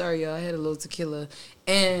community. Sorry, y'all, I had a little tequila.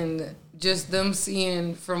 And just them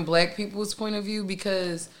seeing from black people's point of view,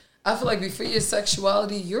 because I feel like before your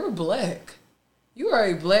sexuality, you're black. You are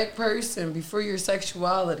a black person before your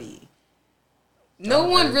sexuality. No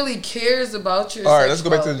one really cares about your. All right, let's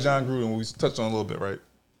go back to the John Gruden. We touched on a little bit, right?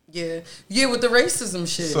 Yeah, with the racism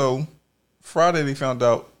shit. So Friday they found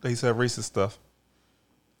out that he said racist stuff.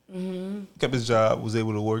 Mm-hmm. Kept his job, was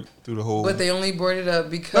able to work through the whole. But they only brought it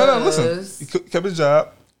up because listen, he kept his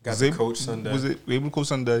job. Got to coach Sunday. Was able to coach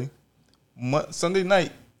Sunday. Sunday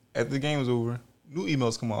night after the game was over, new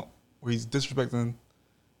emails come out where he's disrespecting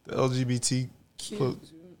the LGBT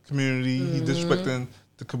community. Mm-hmm. He's disrespecting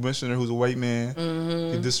the commissioner, who's a white man.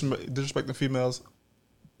 Mm-hmm. He disrespecting females.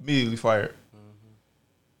 Immediately fired.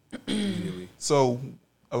 Immediately. So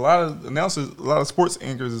a lot of announcers, a lot of sports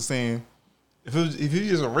anchors are saying, if he was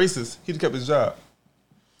just a racist, he'd have kept his job.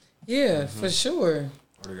 Yeah, for sure.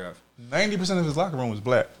 90% of his locker room was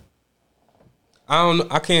black.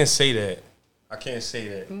 I can't say that. What?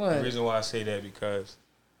 The reason why I say that because,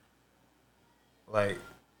 like,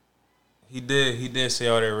 he did say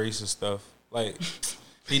all that racist stuff. Like,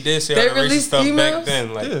 he did say all that racist stuff emails? Back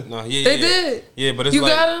then. Like, they did. Yeah, but it's you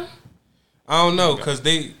like, got them? I don't know, cause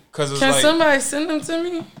it's Can somebody send them to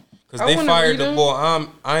me? Because they fired the boy.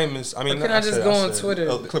 Imus. I mean, can I just go on Twitter?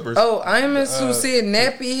 Clippers. Oh, Imus who said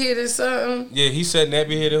nappy head or something. Yeah, he said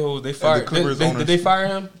nappy head. Who they fired? Did they fire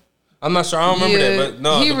him? I'm not sure. I don't remember that, but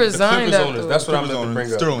no, he resigned. The owners. That's what I meant to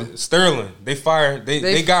bring up. Sterling. They fired.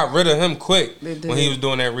 They got rid of him quick when he was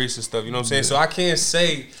doing that racist stuff. You know what I'm saying? So I can't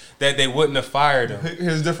say that they wouldn't have fired him.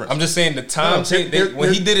 Here's the difference. I'm just saying the time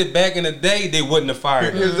when he did it back in the day, they wouldn't have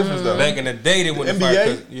fired him. Here's the difference, though. Back in the day, they wouldn't have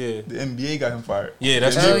fired him. The NBA got him fired. Yeah,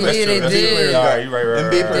 that's true. Oh, yeah, they did. All right, you're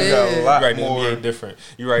right. NBA players got a lot more. The NBA different.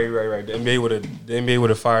 You're right. The NBA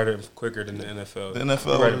would have fired him quicker than the NFL. The NFL.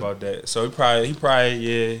 You're right about that. So he probably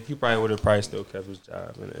would have still kept his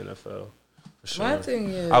job in the NFL. For sure. My thing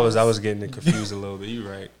is, I was getting it confused a little bit. You're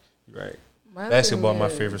right. Basketball, my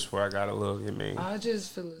favorite sport. I got a little bit, man. I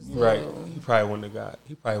just feel as though right. He probably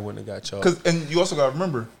wouldn't have got y'all. And you also got to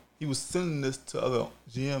remember, he was sending this to other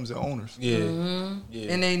GMs and owners. Yeah,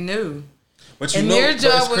 yeah. And they knew. But their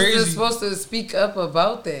job was just supposed to speak up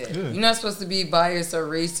about that. Yeah. You're not supposed to be biased or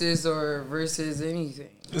racist or versus anything.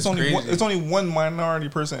 It's only one minority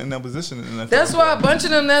person in that position. In that that's why a bunch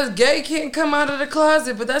of them that's gay can't come out of the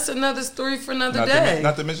closet. But that's another story for another day.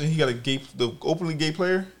 Not to mention he got the openly gay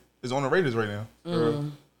player is on the Raiders right now.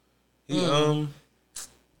 He what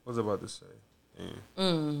was I about to say?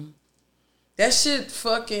 That shit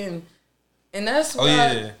fucking, and that's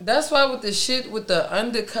why that's why with the shit with the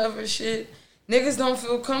undercover shit, niggas don't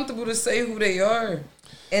feel comfortable to say who they are.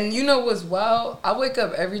 And you know what's wild? I wake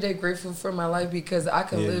up every day grateful for my life because I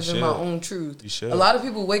can live in my own truth. You should. A lot of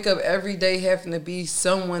people wake up every day having to be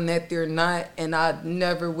someone that they're not, and I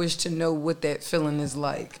never wish to know what that feeling is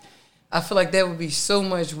like. I feel like that would be so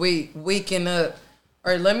much weight waking up.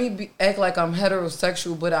 Or let me act like I'm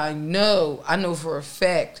heterosexual, but I know for a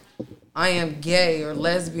fact I am gay or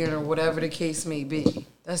lesbian or whatever the case may be.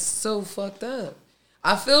 That's so fucked up.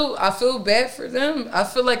 I feel bad for them. I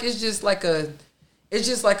feel like it's just like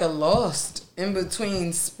a lost in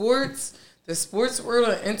between sports, the sports world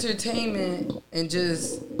of entertainment, and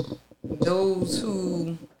just those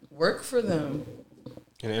who work for them.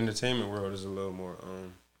 In the entertainment world is a little more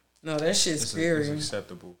no, that shit's scary. It's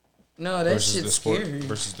acceptable. No, that shit's scary.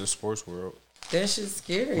 Versus the sports world. That shit's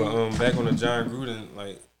scary. But back on the John Gruden,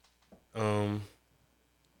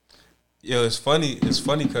 it's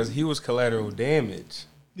funny because he was collateral damage.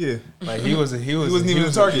 Yeah, like he wasn't even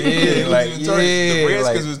a target. Yeah, the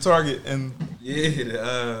Redskins was a target, and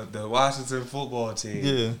the Washington football team.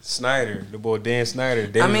 Yeah, Snyder, the boy Dan Snyder.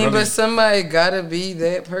 But somebody gotta be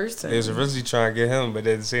that person. They was really trying to get him, but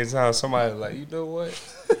at the same time, somebody was like, you know what?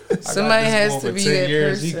 Somebody has to be that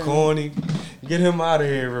person. He corny. Get him out of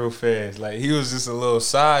here real fast. Like he was just a little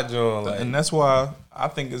side joint. And that's why I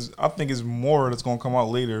think it's more that's gonna come out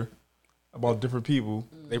later about different people.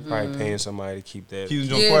 They probably paying somebody to keep that. They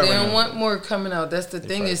don't want more coming out. That's the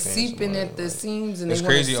thing. It's seeping at the seams, and it's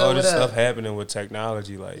crazy. All this stuff happening with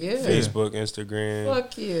technology, like Facebook, Instagram,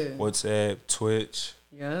 WhatsApp, Twitch.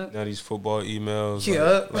 Yeah. Now these football emails.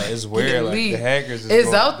 Yeah. Like it's weird. Like the hackers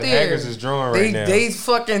out there. The hackers is drawing right now. They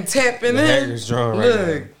fucking tapping in. The hackers drawing right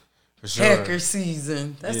now. For sure. Hacker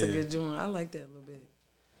season. That's a good joint. I like that a little bit.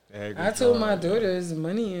 I told my daughter it's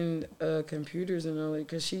money in computers and all that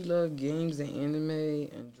because she loved games and anime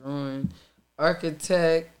and drawing.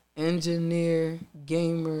 Architect, engineer,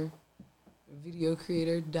 gamer, video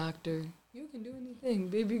creator, doctor. You can do anything,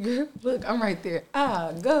 baby girl. Look, I'm right there.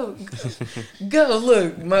 Go.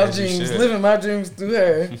 Look, my dreams, living my dreams through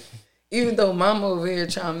her. Even though mama over here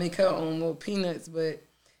trying to make her own little peanuts. But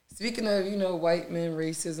speaking of, white men,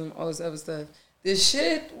 racism, all this other stuff, this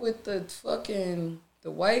shit with the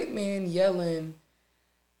white man yelling.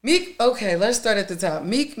 Okay, let's start at the top.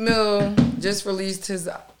 Meek Mill just released his,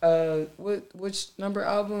 which number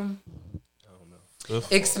album?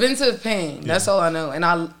 Expensive Pain. That's all I know. And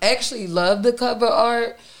I actually love the cover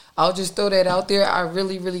art. I'll just throw that out there. I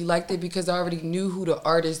really, really liked it because I already knew who the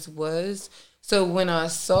artist was. So when I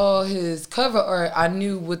saw his cover art, I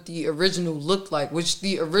knew what the original looked like, which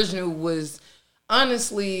the original was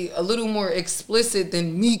honestly a little more explicit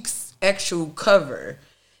than Meek's actual cover.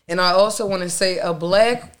 And I also want to say a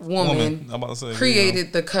black woman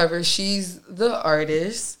created the cover. She's the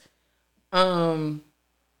artist.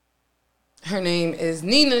 Her name is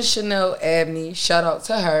Nina Chanel Abney. Shout out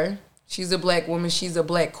to her. She's a black woman. She's a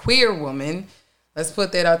black queer woman. Let's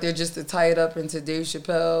put that out there just to tie it up into Dave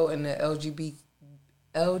Chappelle and the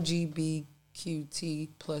LGBTQT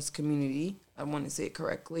plus community. I want to say it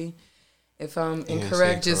correctly. If I'm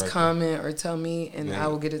incorrect, just comment or tell me, and I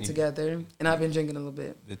will get it together. And I've been drinking a little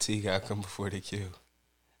bit. The T got to come before the Q.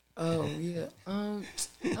 Oh yeah. I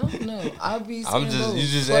don't know. I'll be. You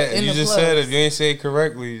just said it. You ain't say it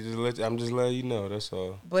correctly. I'm just letting you know. That's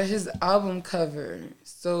all. But his album cover.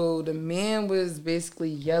 So the man was basically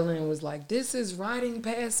yelling. Was like, "This is riding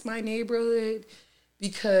past my neighborhood."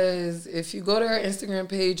 Because if you go to her Instagram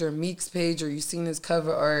page or Meek's page, or you've seen his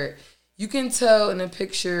cover art, you can tell in the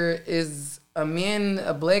picture is a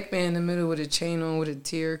black man in the middle with a chain on, with a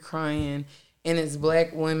tear, crying. And it's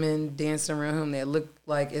black women dancing around him that look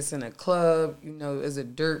like it's in a club, it's a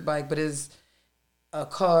dirt bike, but it's a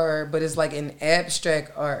car, but it's like an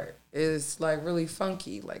abstract art. It's like really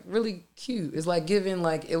funky, like really cute. It's like giving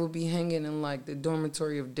like it would be hanging in like the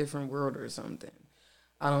dormitory of Different World or something.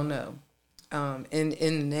 I don't know.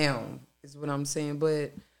 And now is what I'm saying.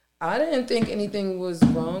 But I didn't think anything was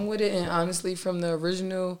wrong with it. And honestly, from the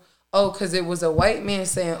original because it was a white man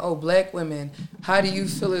saying, "Oh, black women, how do you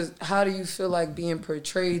feel like being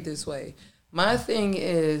portrayed this way?" My thing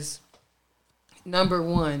is, number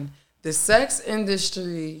one, the sex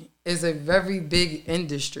industry is a very big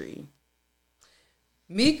industry.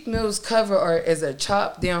 Meek Mill's cover art is a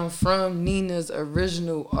chop down from Nina's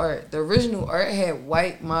original art. The original art had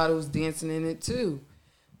white models dancing in it too.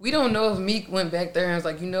 We don't know if Meek went back there and was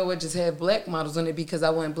like, you know what, just have black models on it because I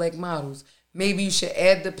want black models. Maybe you should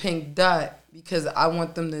add the pink dot because I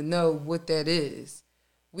want them to know what that is.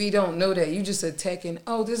 We don't know that. You just attacking,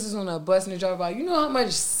 oh, this is on a bus and a drive by. You know how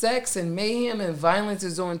much sex and mayhem and violence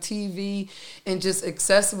is on TV and just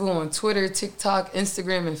accessible on Twitter, TikTok,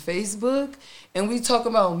 Instagram, and Facebook? And we talk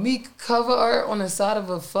about Meek cover art on the side of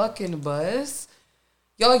a fucking bus?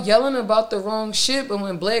 Y'all yelling about the wrong shit, but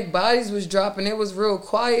when Black Bodies was dropping, it was real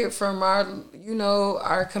quiet from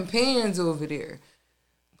our companions over there.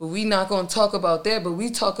 But we not going to talk about that, but we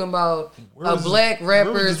talking about black rapper's art.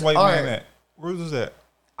 Where was this white man at? Where was that?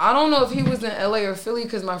 I don't know if he was in LA or Philly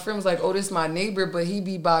because my friend was like, oh, this is my neighbor, but he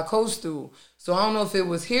be bi-coastal. So I don't know if it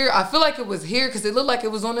was here. I feel like it was here because it looked like it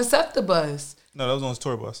was on the SEPTA bus. No, that was on his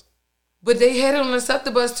tour bus. But they had it on the SEPTA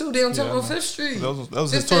bus too, downtown on 5th Street. That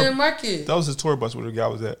was his tour market. That was his tour bus where the guy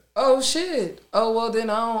was at. Oh, shit. Oh, well, then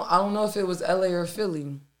I don't know if it was LA or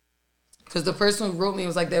Philly. Because the person who wrote me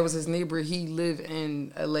was like, that was his neighbor. He lived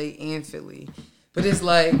in LA and Philly. But it's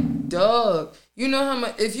like, dog, you know how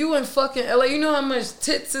much, if you in fucking LA, you know how much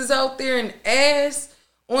tits is out there and ass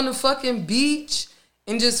on the fucking beach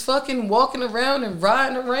and just fucking walking around and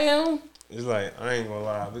riding around? It's like, I ain't gonna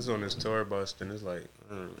lie, if it's on this tour bus, then it's like,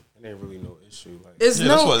 it ain't really no issue. Like, it's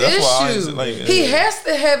no issue. He has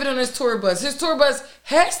to have it on his tour bus. His tour bus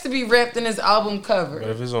has to be wrapped in his album cover. But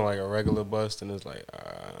if it's on like a regular bus, then it's like,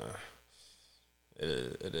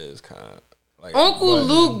 it is kind of. Like, Uncle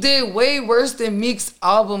Luke did way worse than Meek's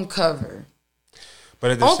album cover.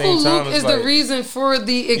 But at the same time, Uncle Luke is the reason for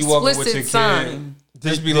the explicit sign.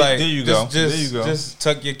 Just be like, there you go. Just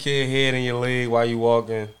tuck your kid head in your leg while you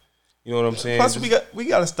walking. You know what I'm saying? Plus, we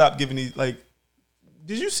got to stop giving these, like,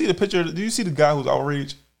 did you see the picture? Did you see the guy who's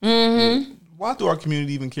outraged? Mm-hmm. Why do our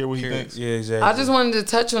community even care what he thinks? Yeah, exactly. I just wanted to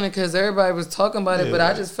touch on it because everybody was talking about it, but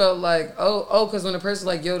I just felt like, because when the person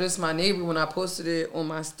like, yo, this is my neighbor, when I posted it on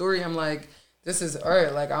my story, I'm like, this is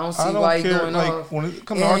art. Like, I don't see why he's going off. When it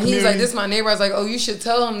comes to our community, he's like, this is my neighbor. I was like, oh, you should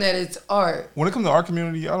tell him that it's art. When it comes to our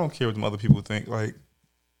community, I don't care what them other people think. Like,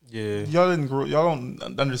 yeah, y'all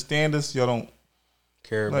don't understand us. Y'all don't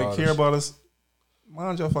care about us.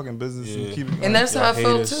 Mind your fucking business and keep it going. And that's how I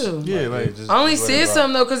felt too. Yeah, like I only said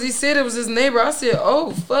something though because he said it was his neighbor. I said,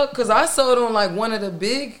 oh fuck, because I saw it on like one of the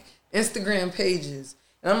big Instagram pages.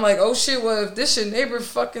 And I'm like, oh shit, well, if this your neighbor,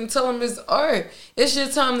 fucking tell him it's art. It's your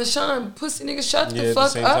time to shine. Pussy nigga, shut the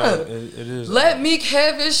fuck up. It is. Let Meek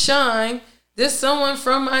have his shine. This someone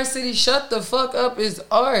from my city, shut the fuck up, is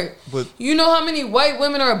art. But you know how many white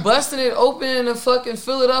women are busting it open in the fucking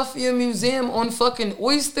Philadelphia Museum on fucking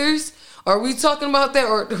oysters? Are we talking about that?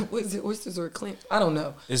 Or was it oysters or clam? I don't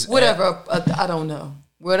know. Whatever. I don't know.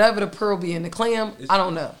 Whatever the pearl be in the clam, I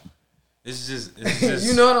don't know. It's just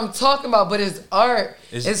you know what I'm talking about, but it's art.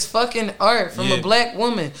 It's fucking art from a black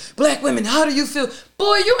woman. Black women, how do you feel?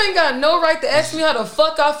 Boy, you ain't got no right to ask me how the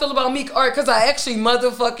fuck I feel about Meek art because I actually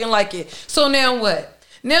motherfucking like it. So now what?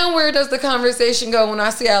 Now where does the conversation go when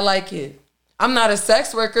I say I like it? I'm not a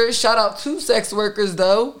sex worker. Shout out to sex workers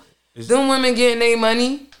though. Them women getting their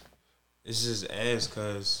money. It's just ass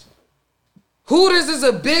cause Hooters is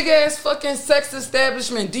a big ass fucking sex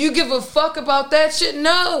establishment. Do you give a fuck about that shit?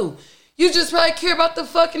 No. You just probably care about the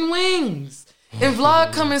fucking wings. And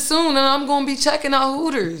vlog coming soon, and I'm gonna be checking out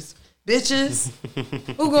Hooters, bitches.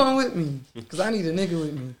 Who going with me? Cause I need a nigga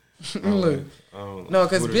with me. Look, no,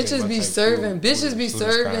 cause bitches be serving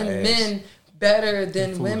men better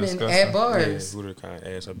than women at bars. Yeah, Hooters kind of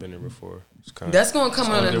ass. I've been there before. That's gonna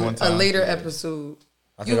come on a later episode.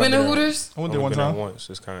 You been to Hooters? I went there one time. Once.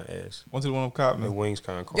 It's kind of ass. Went to the one up Cotton. The wings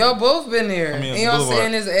kind of cold. Y'all both been there. And y'all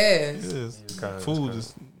saying it's ass. It is.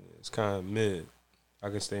 It's kind of mid.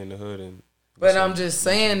 I can stay in the hood and. But I'm just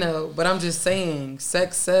saying though.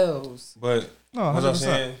 Sex sells. But what I'm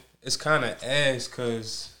saying, it's kind of ass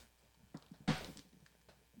because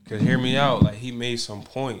hear me out. Like he made some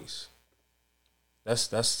points. It's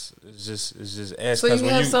just ass. So you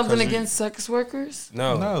have something against sex workers?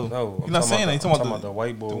 No. You're not saying that. You're talking about the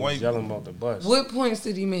white boy yelling about the bus. What points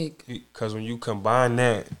did he make? Because when you combine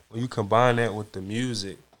that with the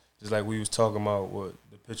music, just like we was talking about with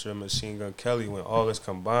the picture of Machine Gun Kelly, when all is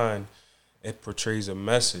combined, it portrays a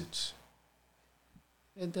message.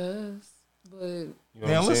 It does, but You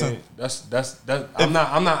know what I'm saying? That's I'm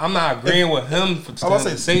not agreeing with him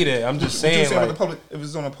to say that. I'm just saying like the public, if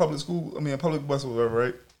it's on a public school, a public bus or whatever,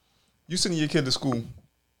 right? You sending your kid to school.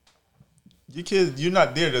 Your kid, you're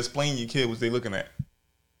not there to explain your kid what they looking at.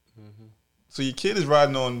 Mm-hmm. So your kid is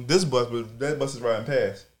riding on this bus, but that bus is riding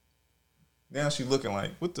past. Now she's looking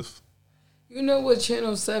like, what the? You know what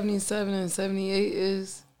channel 77 and 78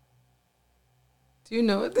 is? Do you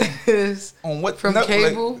know what that is? On what? From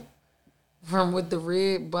cable? Like, from with the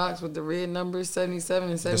red box with the red numbers, 77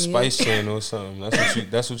 and 78? The Spice Channel or something.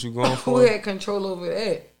 That's what you going for? Who had control over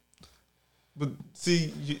that? But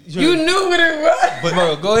see, you knew what it was. But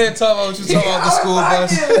bro, go ahead and talk about what you talking about the school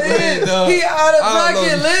bus. He out of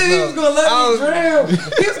pocket live. He was gonna let me drown.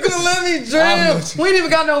 He was gonna let me drown. We ain't even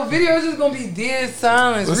got no video. It's just gonna be dead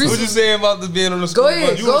silence. What you saying about this being on the school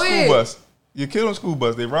bus? You on the school bus. Your kid on the school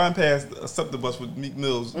bus. They riding past a SEPTA bus with Meek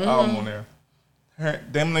Mill's album on there.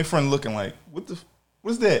 Them their friend looking like,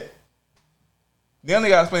 what's that? Now they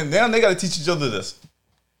gotta explain. Now they gotta teach each other this.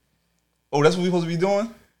 Oh, that's what we supposed to be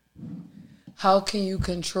doing? How can you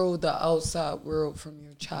control the outside world from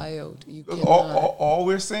your child? You cannot. All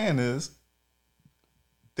we're saying is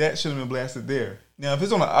that should have been blasted there. Now, if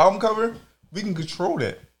it's on an album cover, we can control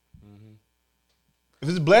that. Mm-hmm. If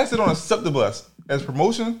it's blasted on a SEPTA bus as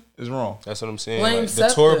promotion, it's wrong. That's what I'm saying. Like, the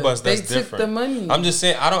tour bus, that's different. They took the money. I'm just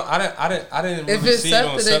saying, I didn't really see it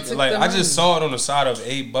on SEPTA. Like, I just saw it on the side of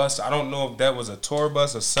a bus. I don't know if that was a tour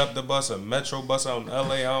bus, a SEPTA bus, a Metro bus out in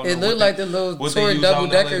LA. I don't know. It looked like the little tour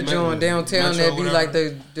double-decker joint downtown that be like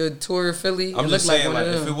the tour of Philly. I'm just saying, like,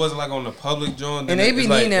 if it wasn't like on the public joint, and they be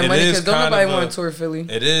needing that money because don't nobody want to tour Philly.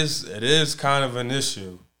 It is kind of an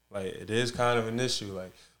issue. Like, it is kind of an issue.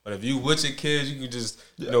 Like, but if you with your kids, you can just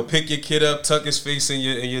pick your kid up, tuck his face in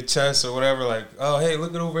your chest or whatever. Like, oh hey,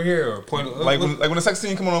 look it over here, or point. Like when the sex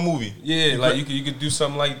scene come on a movie. Yeah, like you could do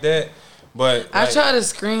something like that. But I try to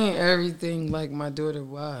screen everything like my daughter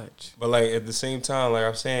watch. But like at the same time, like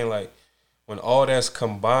I'm saying, like when all that's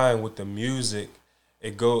combined with the music,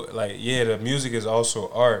 it go like the music is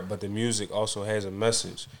also art, but the music also has a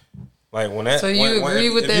message. Like when that. So you agree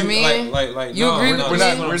with that man? Like you agree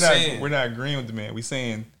with we're not agreeing with the man. We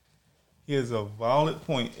saying he has a valid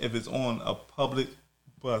point if it's on a public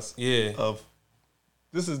bus. Yeah. Of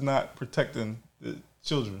this is not protecting the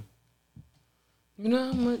children. You know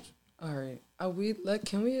how much? All right.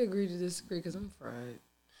 Can we agree to disagree? Because I'm fried.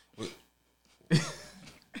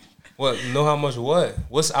 What? Know how much? What?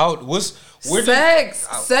 What's out? Sex.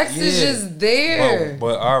 Sex is just there.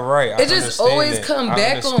 But all right, it just always come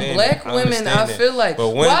back on black women. I feel like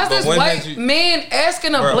why is this white man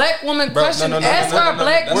asking a black woman question? Ask our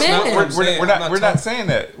black men. We're not saying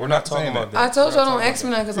that. We're not talking about that. I told y'all don't ask me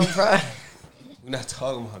that because I'm fried. We're not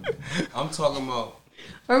talking about that. I'm talking about.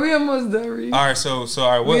 Are we almost done, Reed? All right, so all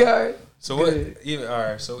right, what? We are. So what?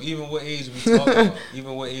 Even what age we talking about?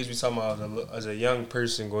 Even what age we talking about as a young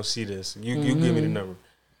person gonna see this? You give me the number.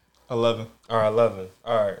 11. All right, 11.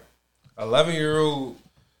 All right, 11-year-old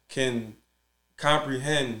can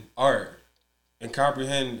comprehend art and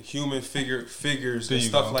comprehend human figures and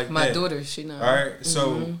stuff like that. My daughter, she knows. All right,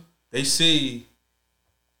 so they see.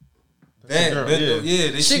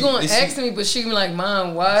 She gonna ask me, but she be like,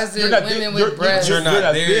 "Mom, why is there women with breasts?" You're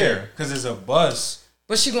not there because it's a bus.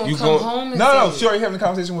 But she gonna come home and no, she already having a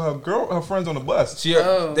conversation with her friends on the bus. They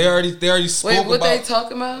already spoke about. Wait, what they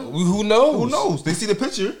talking about? Who knows? Who knows? They see the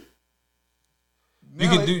picture. You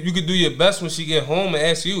could do your best when she get home and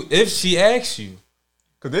ask you if she asks you.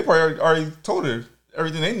 Cause they probably already told her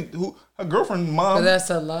everything. Her girlfriend, mom. But that's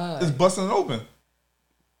a lie. Is busting it open.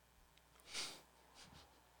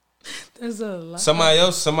 That's a lie. Somebody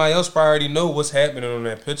else probably already know what's happening on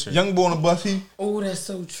that picture. Young boy on the bus, Oh, that's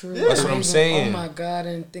so true. Yeah. That's what I'm saying. Oh my God,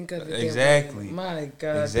 I didn't think of it. Exactly. My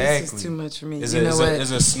God, this is too much for me. It's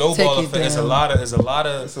a snowball effect. It's a lot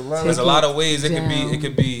of ways it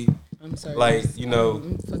could be. I'm sorry. Like,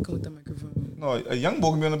 I'm fucking with the microphone. No, a young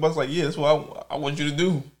boy can be on the bus like, yeah, that's what I want you to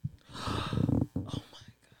do. Oh my God.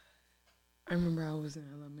 I remember I was in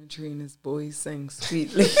elementary and this boy sang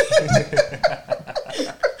Sweetly.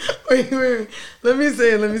 Wait. Let me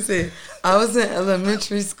say it. I was in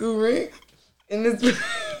elementary school, right? And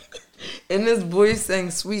this boy sang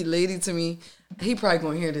Sweet Lady to me. He probably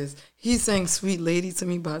gonna hear this. He sang Sweet Lady to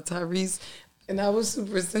me by Tyrese. And I was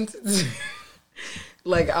super sensitive.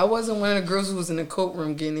 Like, I wasn't one of the girls who was in the coat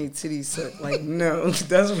room getting their titties sucked. Like, no.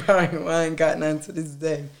 That's probably why I ain't got none to this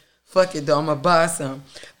day. Fuck it, though. I'm going to buy some.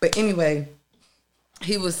 But anyway,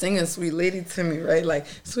 he was singing Sweet Lady to me, right? Like,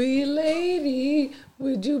 sweet lady,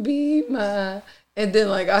 would you be my... And then,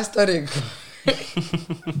 like, I started...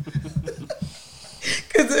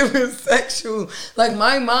 Because because it was sexual. Like,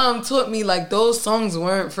 my mom taught me, like, those songs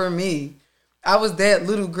weren't for me. I was that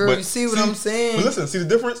little girl. But you see what I'm saying? But listen, see the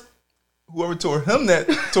difference? Whoever told him,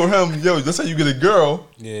 yo, that's how you get a girl.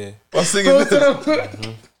 Yeah. By singing this.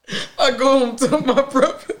 Mm-hmm. I go home to my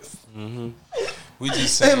brothers. Mm-hmm. We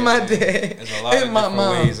just say and my dad. There's a lot of different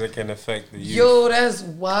ways that can affect the youth. Yo, that's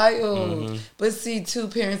wild. Mm-hmm. But see, two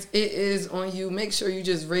parents, it is on you. Make sure you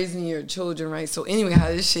just raising your children right. So anyway, how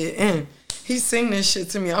this shit end? He sing this shit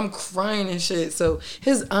to me. I'm crying and shit. So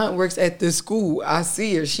his aunt works at the school. I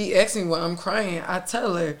see her. She asks me why I'm crying. I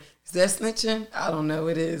tell her, is that snitching? I don't know.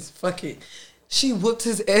 It is. Fuck it. She whooped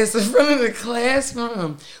his ass in front of the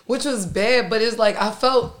classroom, which was bad. But it's like I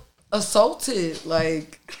felt assaulted.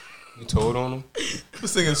 Like. You told on him? You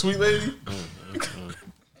singing Sweet Lady?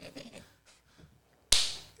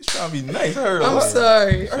 He's trying to be nice. I heard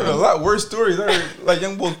sorry. I heard a lot worse stories. I heard like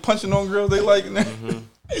young boys punching on girls they like.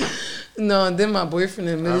 No, and then my boyfriend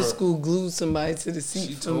in middle school glued somebody to the seat.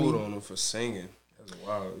 She told on him for singing. That's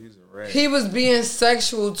wild. He's a rat. He was being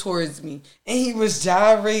sexual towards me, and he was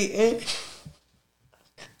gyrating.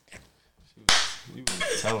 She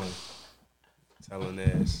was telling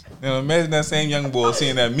ass. Now imagine that same young boy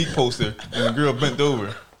seeing that Meek poster and the girl bent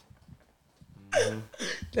over. Mm-hmm.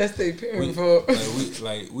 That's their parent fault. We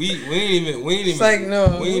ain't even. It's like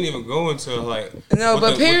no. We ain't even go into like. No,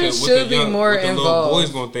 but parents should be more involved. What the little boys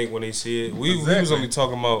gonna think when they see it. We was only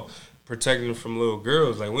talking about protecting them from little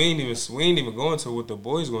girls. Like we ain't even going to what the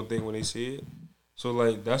boys gonna think when they see it. So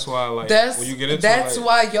like that's why when you get into that's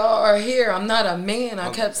why y'all are here. I'm not a man.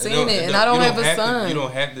 I kept saying it, and I don't have a son. You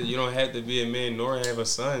don't have to be a man nor have a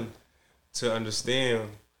son to understand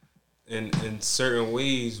in certain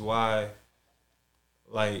ways why.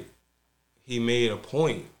 Like, he made a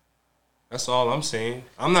point. That's all I'm saying.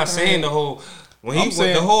 I'm not saying the whole when he when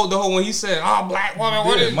he said, "Oh, black woman,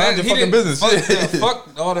 what is mind your fucking business?" Fuck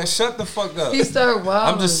all that. Shut the fuck up. He started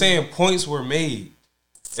wild. I'm just saying points were made.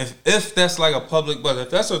 If that's like a public bus, if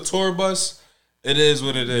that's a tour bus, it is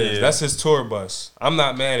what it is. Yeah. That's his tour bus. I'm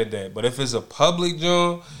not mad at that. But if it's a public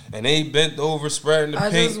joint and they bent over spreading the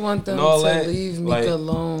pink, I just want them to leave Meek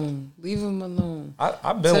alone. Leave him alone.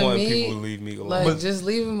 I've been wanting people to leave Meek alone. Like, just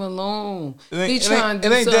leave him alone. He trying to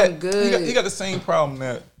do something good. He got the same problem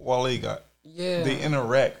that Wale got. Yeah. They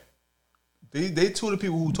interact. They two of the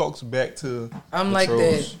people who talks back to I'm like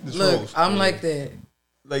trolls, that. Look, I'm like that.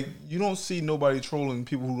 Like, you don't see nobody trolling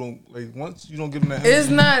people who don't, like, once you don't give them that. It's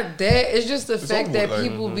not that. It's just the fact that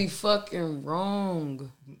people be fucking wrong.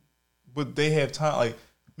 But they have time. Like,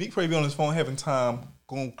 Meek probably be on his phone having time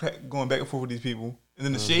going back and forth with these people. And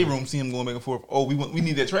then the shade room see him going back and forth. Oh, we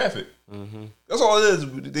need that traffic. Mm-hmm. That's all it is.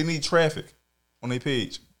 They need traffic on their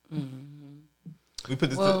page. Mm-hmm. We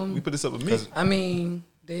put this up with Meek. I mean,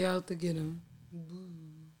 they out to get him.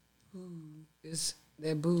 It's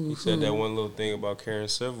that boo. You said that one little thing about Karen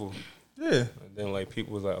Civil. Yeah. And then like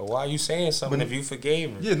people was like, oh, why are you saying something if you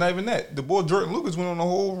forgave her? Yeah, not even that. The boy Jordan Lucas went on a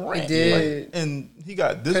whole rant. He did. Like, and he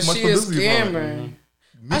got this much publicity from it.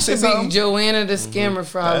 Mm-hmm. I should be Joanna the Scammer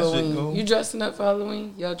for Halloween. You dressing up for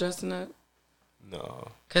Halloween? Y'all dressing up? No.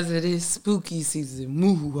 Because it is spooky season.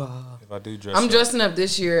 Moo-ah. If I do dress I'm dressing up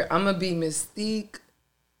this year. I'm going to be Mystique,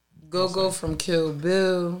 Go-Go from Kill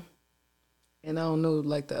Bill. And I don't know,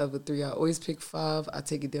 like the other three. I always pick 5. I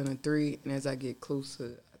take it down to 3. And as I get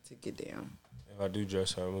closer, I take it down. If I do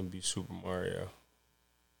dress up, I'm going to be Super Mario.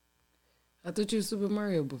 I thought you were Super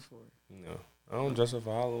Mario before. No. I don't dress up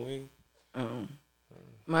for Halloween.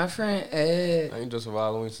 My friend Ed. I ain't dressed up for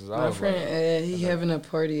Halloween since I was My friend Ed, he having a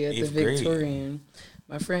party at the Victorian. Grade.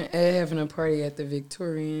 My friend Ed having a party at the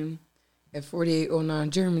Victorian at 4809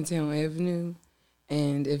 Germantown Avenue.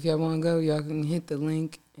 And if y'all want to go, y'all can hit the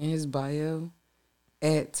link in his bio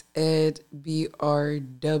at EdBRW,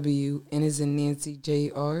 N as in Nancy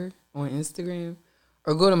JR on Instagram.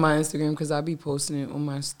 Or go to my Instagram because I'll be posting it on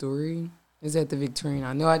my story. It's at the Victorian.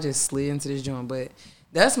 I know I just slid into this joint, but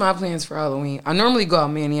that's my plans for Halloween. I normally go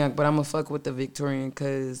out Maniac, but I'm going to fuck with the Victorian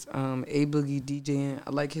because A-Boogie DJing. I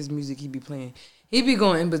like his music he be playing. He be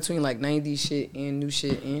going in between like 90s shit and new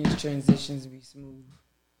shit, and his transitions be smooth.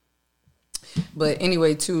 But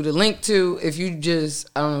anyway, too, the link to, if you just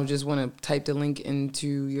want to type the link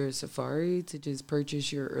into your Safari to just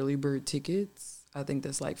purchase your early bird tickets. I think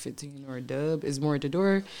that's like $15 or a dub. It's more at the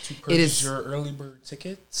door. To purchase your early bird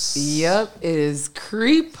tickets? Yep. It is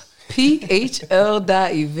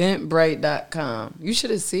PHL.eventbrite.com. You should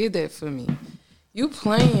have said that for me. You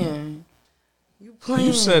playing.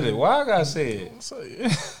 You said it. Why I gotta say it?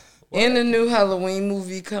 And the new Halloween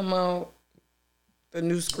movie come out. The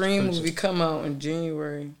new Scream movie come out in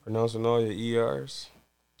January. Pronouncing all your ERs.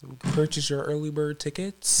 Purchase your early bird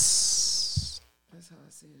tickets. That's how I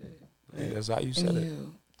That's how you said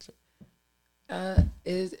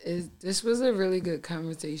it. This was a really good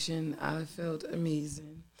conversation. I felt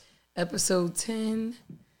amazing. Episode 10,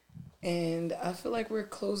 and I feel like we're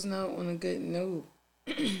closing out on a good note.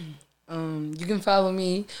 You can follow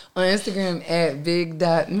me on Instagram at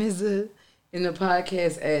big.mizza, and the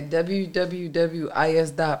podcast at www.is.pod.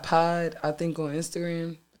 I think on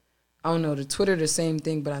Instagram. I don't know, the Twitter the same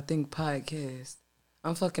thing, but I think podcast.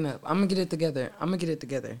 I'm fucking up. I'm gonna get it together.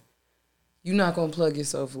 You not gonna plug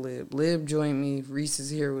yourself, Lib. Lib joined me. Reese is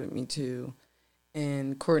here with me too.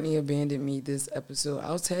 And Courtney abandoned me this episode.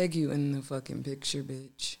 I'll tag you in the fucking picture,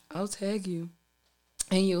 bitch. I'll tag you.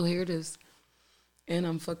 And you'll hear this. And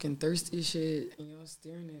I'm fucking thirsty as shit. And y'all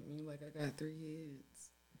staring at me like I got 3 heads.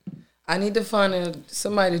 I need to find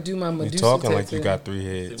somebody to do my Medusa. You're talking like you got 3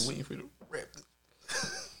 heads. Waiting for you to rap it.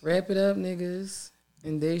 Wrap it up, niggas.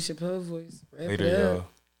 In Dave Chappelle voice. Wrap Later, it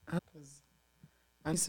up. y'all.